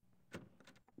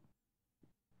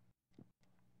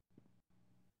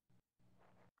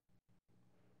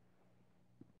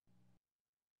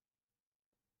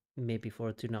 Maybe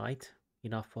for tonight.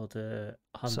 Enough for the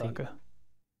hunting. Sucker.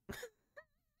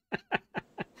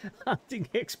 Hunting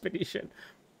expedition.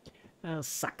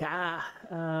 Sucker.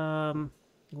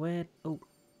 Where? Oh,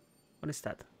 what is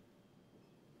that?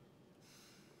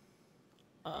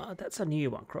 That's a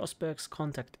new one. Grossberg's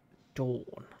contact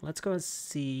Dawn. Let's go and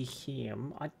see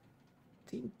him. I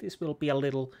think this will be a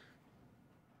little...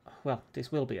 Well,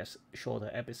 this will be a shorter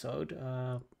episode.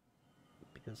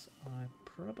 Because I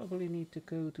probably need to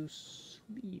go to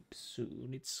sleep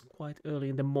soon. It's quite early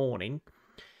in the morning.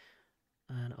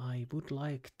 And I would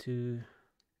like to...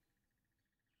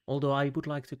 Although I would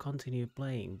like to continue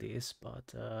playing this,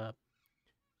 but...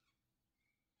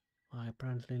 I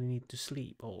apparently need to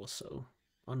sleep also.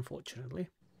 Unfortunately.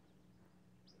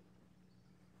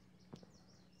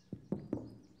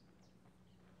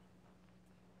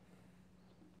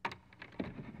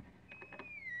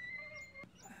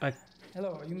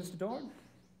 Hello, are you Mr. Dorn?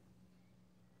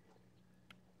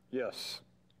 Yes.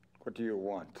 What do you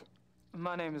want?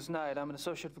 My name is Knight. I'm an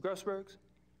associate for Grossberg's.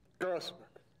 Grossberg?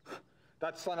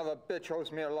 That son of a bitch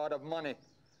owes me a lot of money.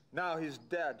 Now he's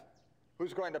dead.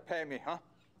 Who's going to pay me, huh?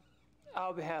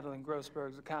 I'll be handling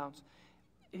Grossberg's accounts.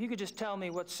 If you could just tell me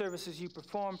what services you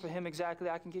perform for him exactly,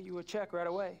 I can get you a check right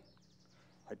away.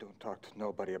 I don't talk to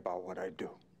nobody about what I do.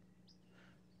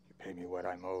 You pay me what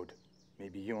I'm owed.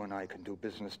 Maybe you and I can do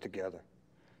business together.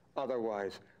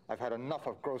 Otherwise, I've had enough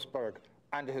of Grossberg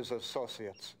and his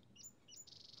associates.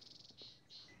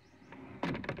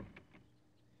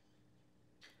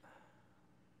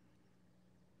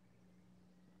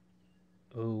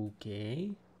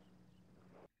 Okay.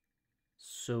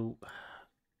 So,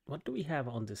 what do we have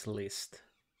on this list?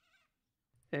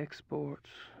 Exports,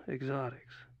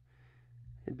 exotics.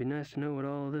 It'd be nice to know what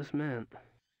all of this meant.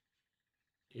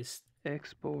 Is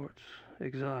exports,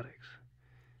 exotics.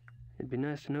 It'd be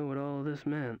nice to know what all of this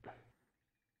meant.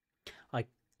 I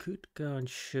could go and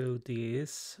show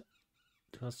this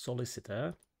to a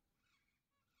solicitor.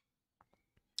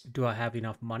 Do I have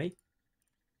enough money?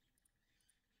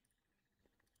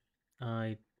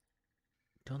 I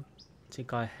don't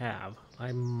think I have.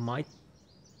 I might...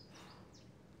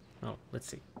 Oh, let's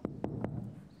see.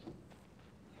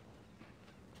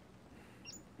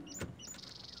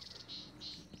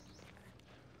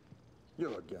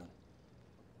 You again.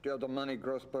 Do you have the money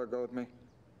Grossberg owed me?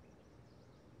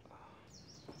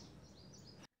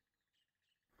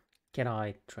 Can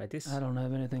I try this? I don't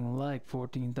have anything like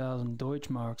 14,000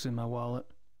 Deutschmarks in my wallet.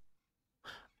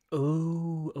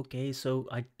 Oh, okay, so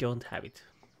I don't have it.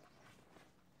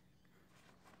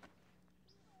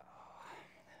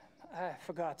 I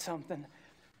forgot something.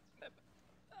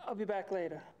 I'll be back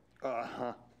later.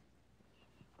 Uh-huh.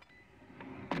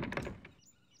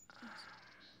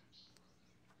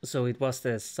 So it was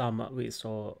the sum we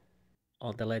saw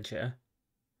on the ledger.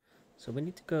 So we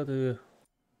need to go to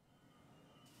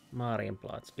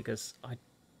Marienplatz because I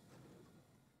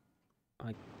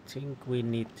think we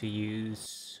need to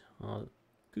use a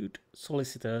good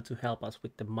solicitor to help us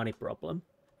with the money problem.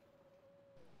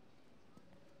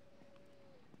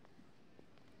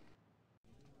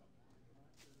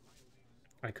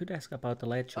 I could ask about the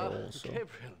ledger also.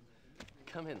 Gabriel,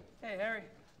 come in. Hey, Harry.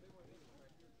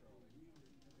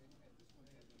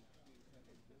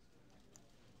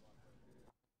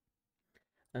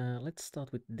 Let's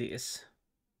start with this.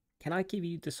 Can I give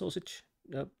you the sausage?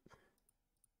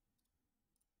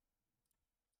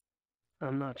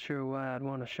 I'm not sure why I'd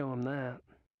want to show him that.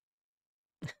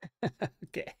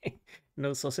 Okay.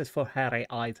 No sausage for Harry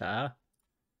either.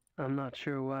 I'm not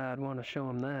sure why I'd want to show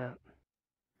him that.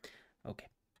 Okay.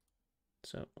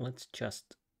 So let's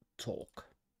just talk.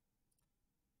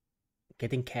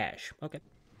 Getting cash. Okay.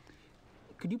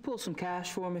 Could you pull some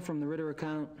cash for me from the Ritter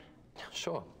account?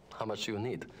 Sure. How much do you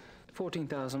need?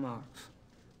 14,000 marks.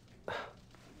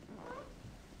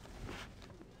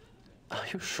 Are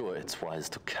you sure it's wise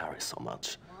to carry so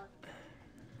much?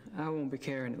 I won't be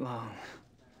carrying it long.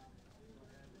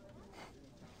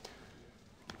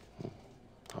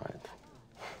 All right.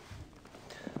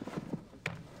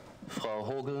 Frau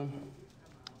Hogel,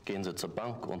 gehen Sie zur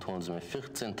Bank und holen Sie mir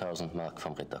 14.000 Mark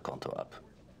vom Ritterkonto ab.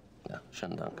 Ja,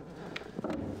 schönen Dank.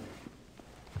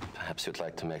 Perhaps you'd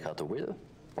like to make out a will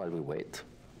while we wait.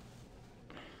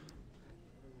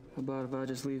 How about if I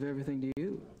just leave everything to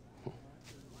you?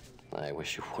 I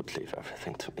wish you would leave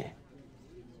everything to me.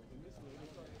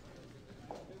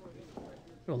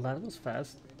 Well, that was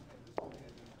fast.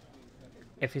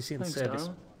 Efficient Thanks, service.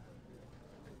 darling.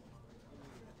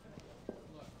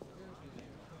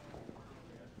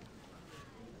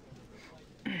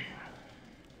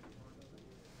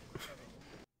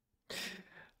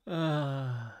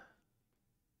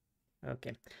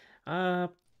 Okay.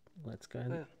 Let's go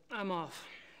and... I'm off.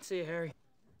 See you, Harry.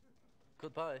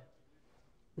 Goodbye.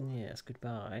 Yes,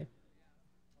 goodbye.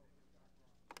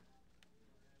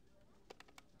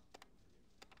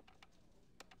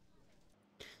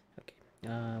 Okay,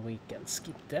 we can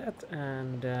skip that,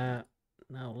 and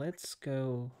now let's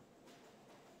go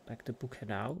back to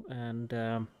Buchenau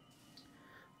and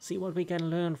see what we can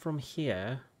learn from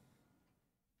here.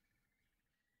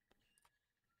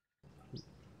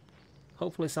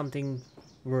 Hopefully something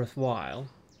worthwhile.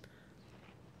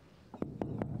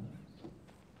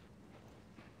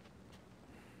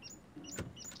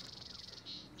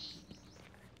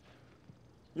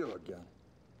 You again.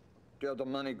 Do you have the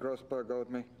money Grossberg owed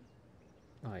me?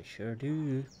 I sure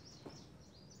do.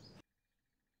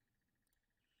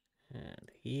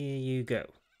 And here you go.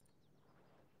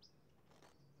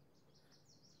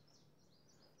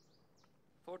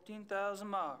 $14,000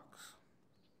 marks.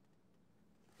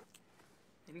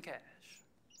 In cash.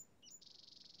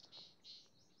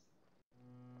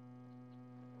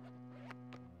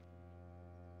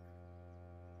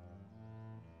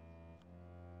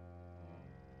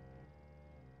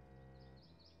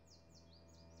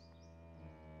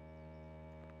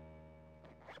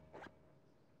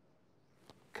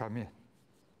 Come in.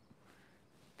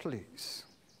 Please.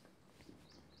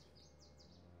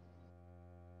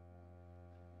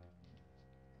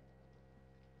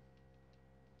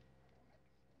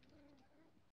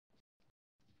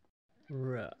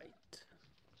 Right.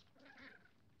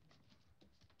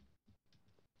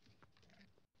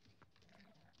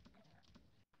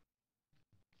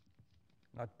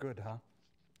 Not good, huh?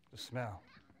 The smell.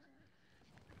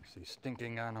 These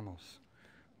stinking animals.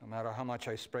 No matter how much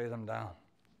I spray them down,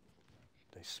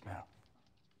 they smell.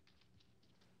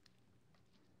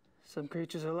 Some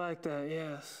creatures are like that,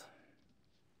 yes.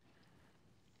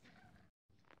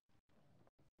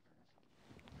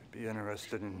 I'd be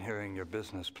interested in hearing your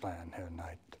business plan, Herr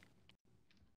Knight.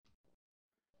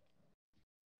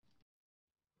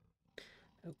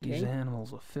 Okay. These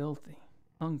animals are filthy.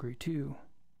 Hungry, too.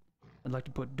 I'd like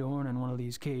to put Dorn in one of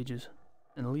these cages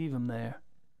and leave him there.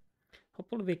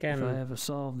 Hopefully we can... If I ever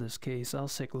solve this case, I'll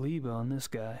sick Liebe on this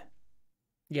guy.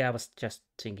 Yeah, I was just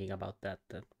thinking about that.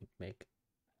 That would make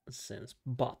sense.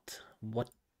 But what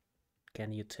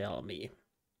can you tell me?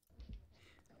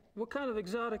 What kind of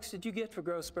exotics did you get for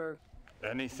Grossberg?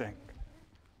 Anything.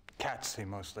 Cats he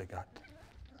mostly got.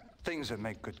 Things that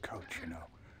make good coats, you know.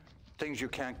 Things you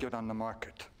can't get on the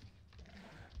market.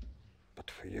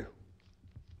 But for you,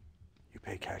 you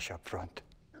pay cash up front.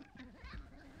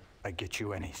 I get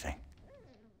you anything.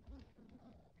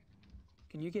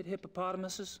 Can you get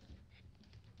hippopotamuses?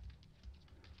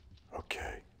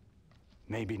 Okay.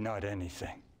 Maybe not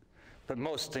anything. But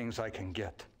most things I can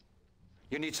get.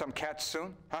 You need some cats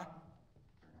soon, huh?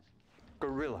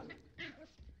 Gorilla.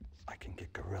 can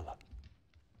get gorilla.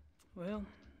 Well,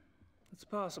 it's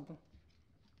possible.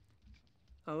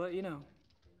 I'll let you know.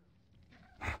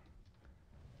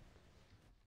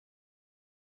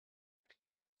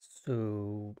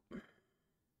 So,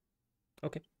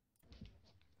 okay.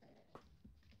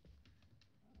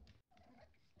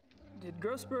 Did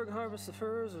Grossberg harvest the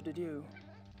furs, or did you?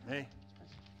 Me?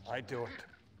 I do it.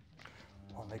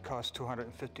 Only cost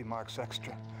 250 marks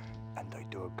extra, and I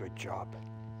do a good job.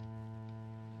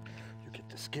 You get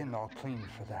the skin all clean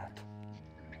for that.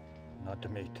 Not the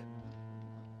meat.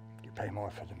 You pay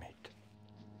more for the meat.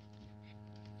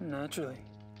 Naturally.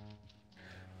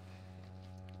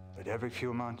 But every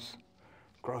few months,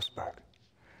 Grossberg,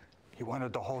 he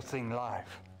wanted the whole thing live.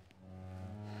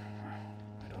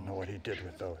 I don't know what he did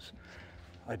with those.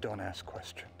 I don't ask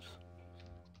questions.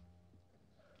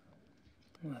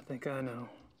 I think I know.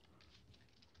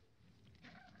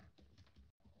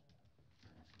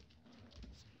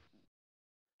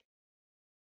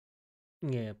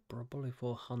 Yeah, probably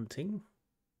for hunting.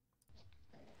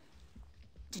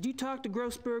 Did you talk to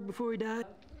Grossberg before he died?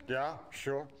 Yeah,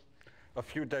 sure. A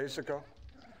few days ago.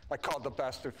 I called the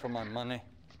bastard for my money.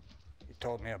 He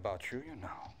told me about you, you know.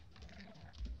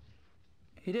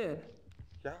 He did?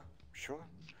 Yeah, sure.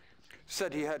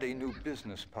 Said he had a new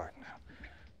business partner,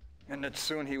 and that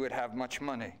soon he would have much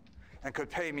money and could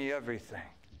pay me everything.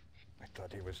 I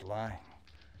thought he was lying.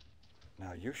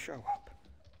 Now you show up.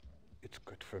 It's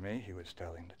good for me he was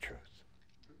telling the truth.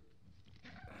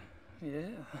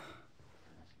 Yeah.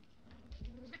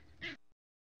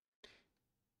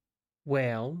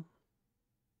 Well,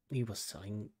 he was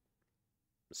telling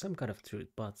some kind of truth,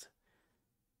 but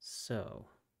so,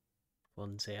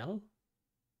 von sale?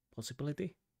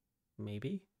 Possibility?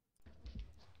 Maybe?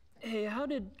 Hey, how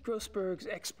did Grossberg's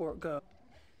export go?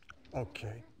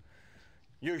 Okay.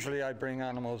 Usually I bring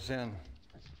animals in,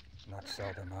 not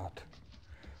sell them out.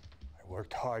 I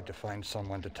worked hard to find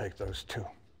someone to take those too.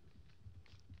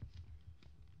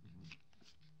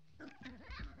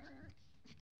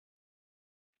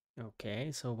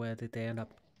 Okay, so where did they end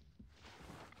up?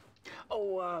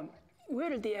 Oh, where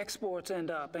did the exports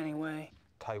end up anyway?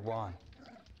 Taiwan.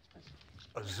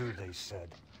 A zoo, they said.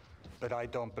 But I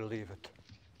don't believe it.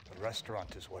 The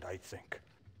restaurant is what I think.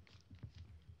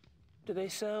 Do they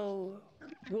sell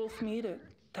wolf meat at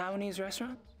Taiwanese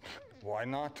restaurants? Why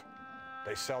not?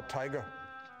 They sell tiger.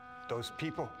 Those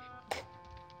people,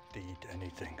 they eat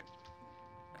anything.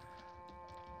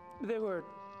 There were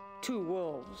 2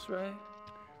 wolves, right?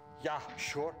 Yeah,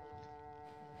 sure.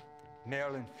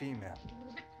 Male and female.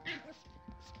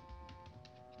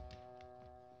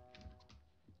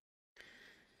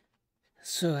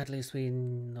 So at least we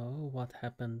know what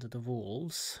happened to the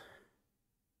wolves.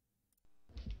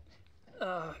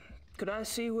 Could I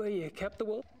see where you kept the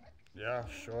wolf? Yeah,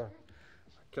 sure.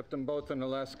 I kept them both in the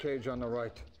last cage on the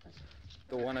right.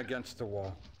 The one against the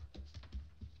wall.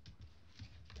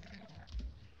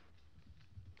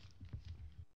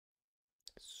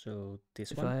 So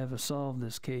this If one? I ever solve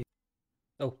this case...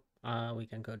 Oh, we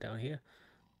can go down here.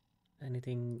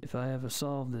 Anything? If I ever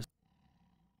solve this...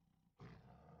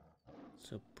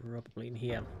 So probably in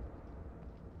here.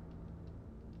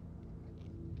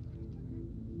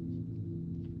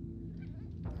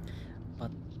 But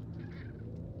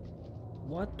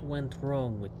what went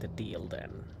wrong with the deal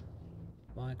then?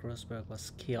 Why Grossberg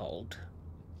was killed?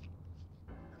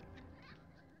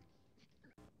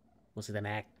 Was it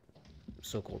an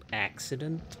so-called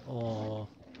accident or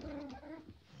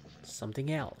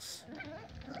something else?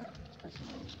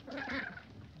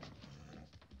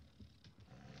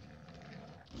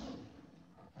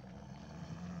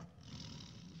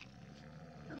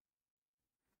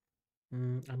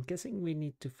 I'm guessing we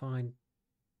need to find...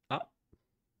 Ah!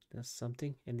 There's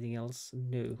something. Anything else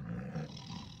new?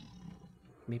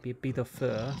 Maybe a bit of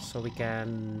fur, so we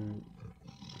can...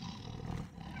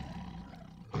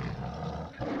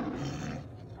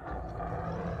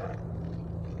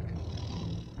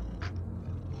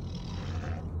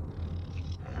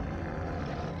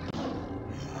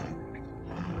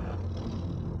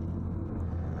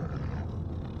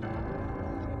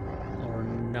 or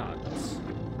not.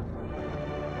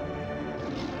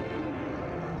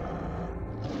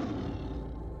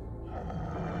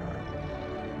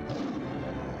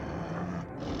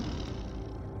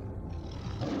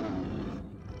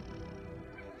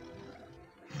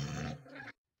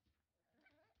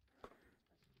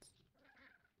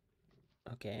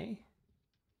 Okay.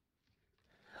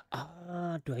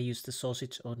 Do I use the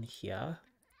sausage on here?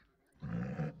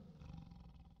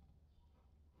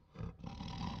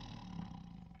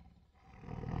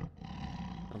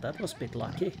 Well, that was a bit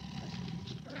lucky.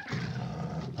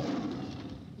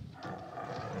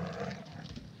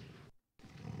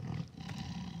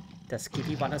 Does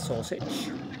Kitty want a sausage?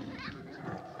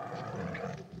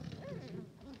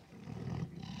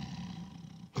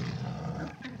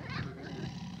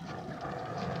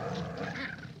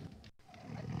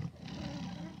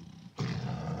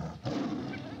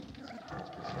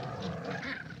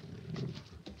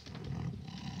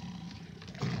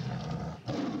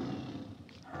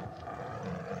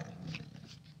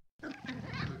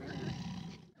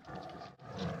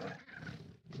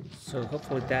 So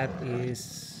hopefully that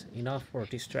is enough for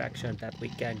distraction that we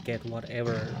can get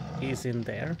whatever is in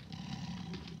there.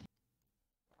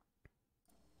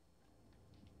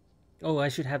 Oh, I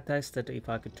should have tested if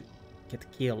I could get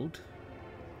killed.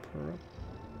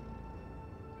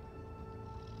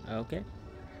 Okay.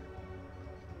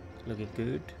 Looking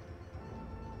good.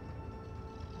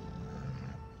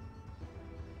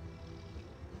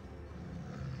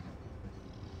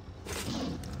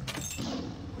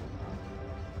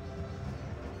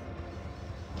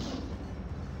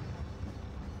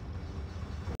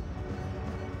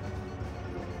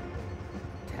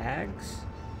 Tags.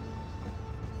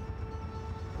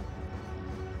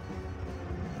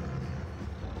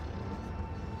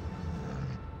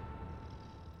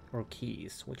 Or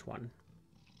keys, which one?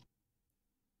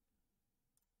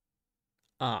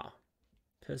 Ah,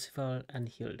 Percival and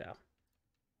Hilda.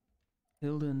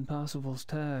 Hilda and Parsifal's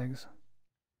tags.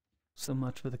 So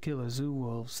much for the killer zoo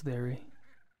wolves theory.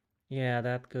 Yeah,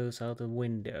 that goes out the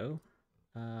window.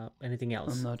 Anything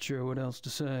else? I'm not sure what else to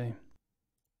say.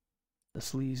 The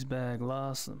sleazebag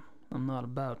lost them. I'm not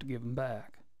about to give them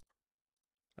back.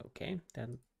 Okay, that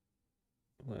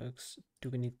works. Do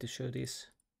we need to show this?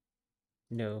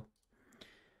 No.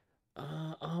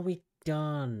 Are we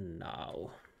done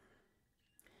now?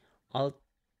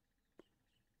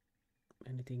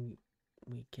 Anything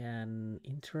we can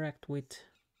interact with?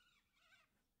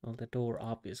 Well, the door,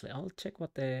 obviously. I'll check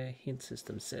what the hint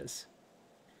system says.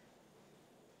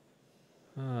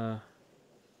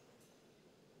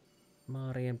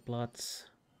 Marienplatz.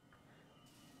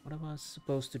 What am I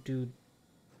supposed to do?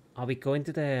 Are we going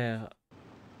to the...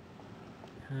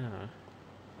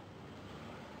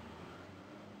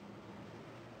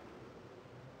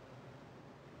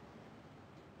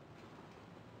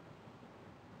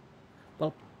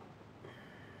 Well...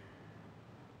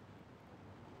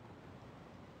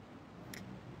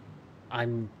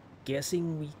 I'm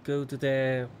guessing we go to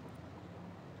the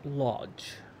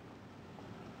lodge.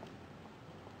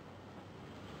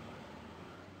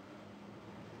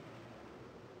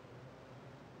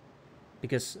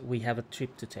 Because we have a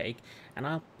trip to take, and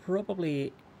I'll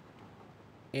probably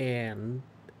end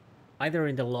either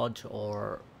in the lodge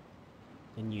or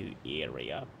a new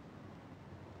area.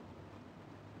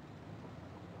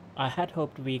 I had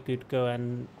hoped we could go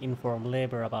and inform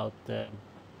Labor about the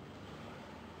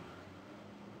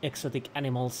exotic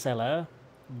animal cellar,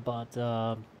 but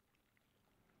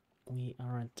we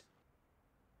aren't.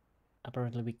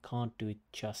 Apparently we can't do it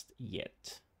just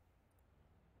yet.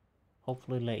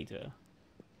 Hopefully later.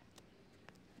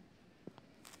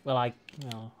 Well, I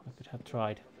could have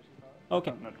tried.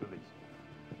 Okay. Not released.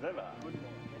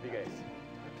 Hey guys.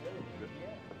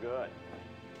 Good.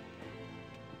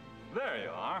 There you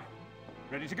are.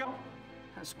 Ready to go?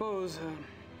 I suppose,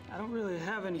 I don't really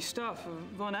have any stuff.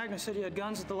 Von Agnes said he had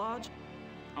guns at the lodge.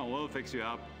 Oh, we'll fix you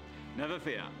up. Never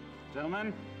fear.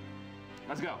 Gentlemen,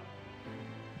 let's go.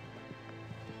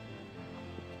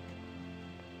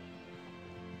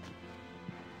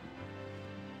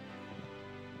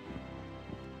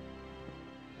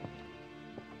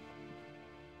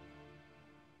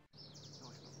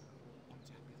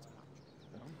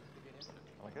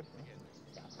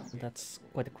 That's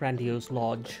quite a grandiose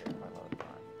lodge.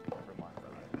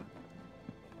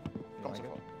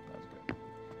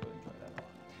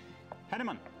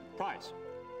 Henneman, Price.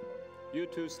 You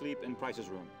two sleep in Price's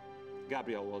room.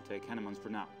 Gabriel will take Henneman's for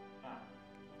now.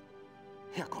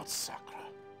 Herrgott Sakra.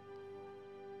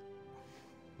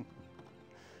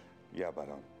 Ja,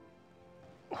 Baron.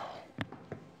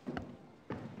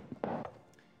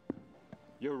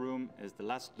 Your room is the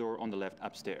last door on the left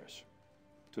upstairs.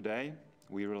 Today,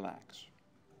 we relax.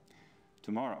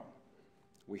 Tomorrow,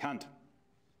 we hunt.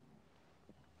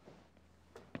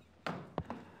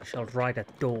 We shall ride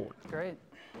at dawn. Great.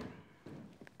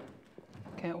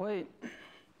 Can't wait.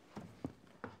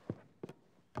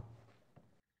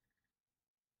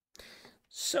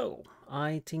 So,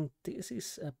 I think this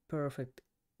is a perfect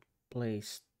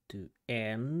place to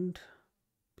end,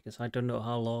 because I don't know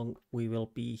how long we will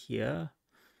be here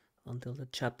until the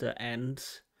chapter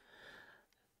ends.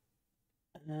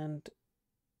 And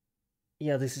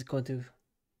yeah, this is going to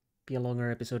be a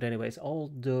longer episode anyways,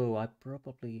 although I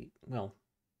probably, well,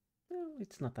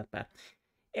 it's not that bad.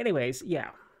 Anyways,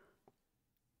 yeah.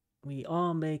 We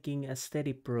are making a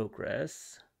steady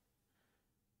progress.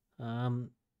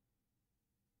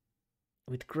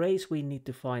 With Grace, we need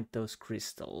to find those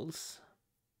crystals.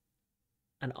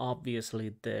 And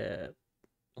obviously the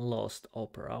lost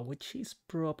opera, which is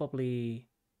probably...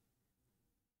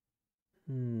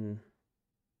 I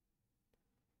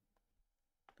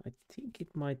think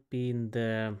it might be in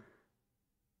the...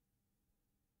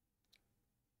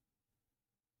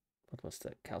 What was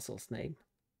the castle's name?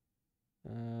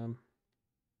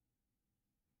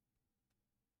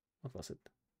 What was it?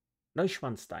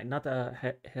 Neuschwanstein, not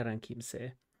a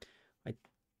Herrenchiemsee.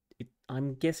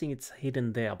 I'm guessing it's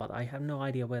hidden there, but I have no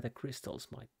idea where the crystals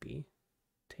might be.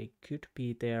 They could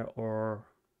be there or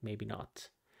maybe not.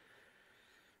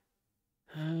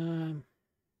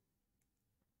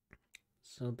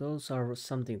 So those are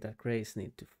something that Grace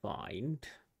needs to find.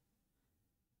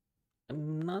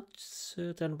 I'm not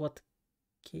certain what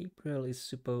Gabriel is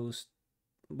supposed...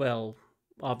 Well,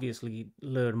 obviously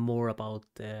learn more about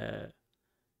the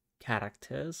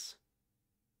characters.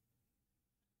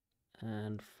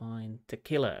 And find the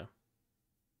killer.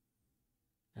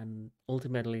 And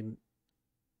ultimately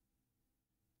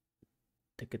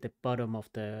to get the bottom of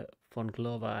the von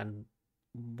Glova and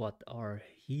what are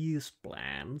his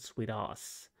plans with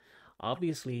us.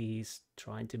 Obviously he's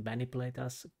trying to manipulate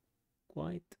us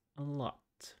quite a lot.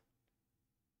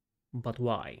 But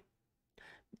why?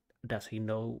 Does he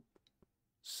know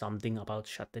something about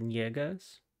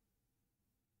Schattenjägers?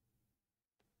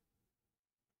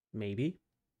 Maybe.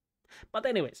 But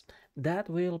anyways, that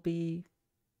will be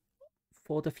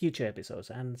for the future episodes.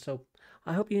 And so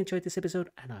I hope you enjoyed this episode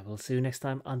and I will see you next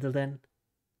time. Until then,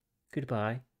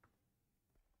 goodbye.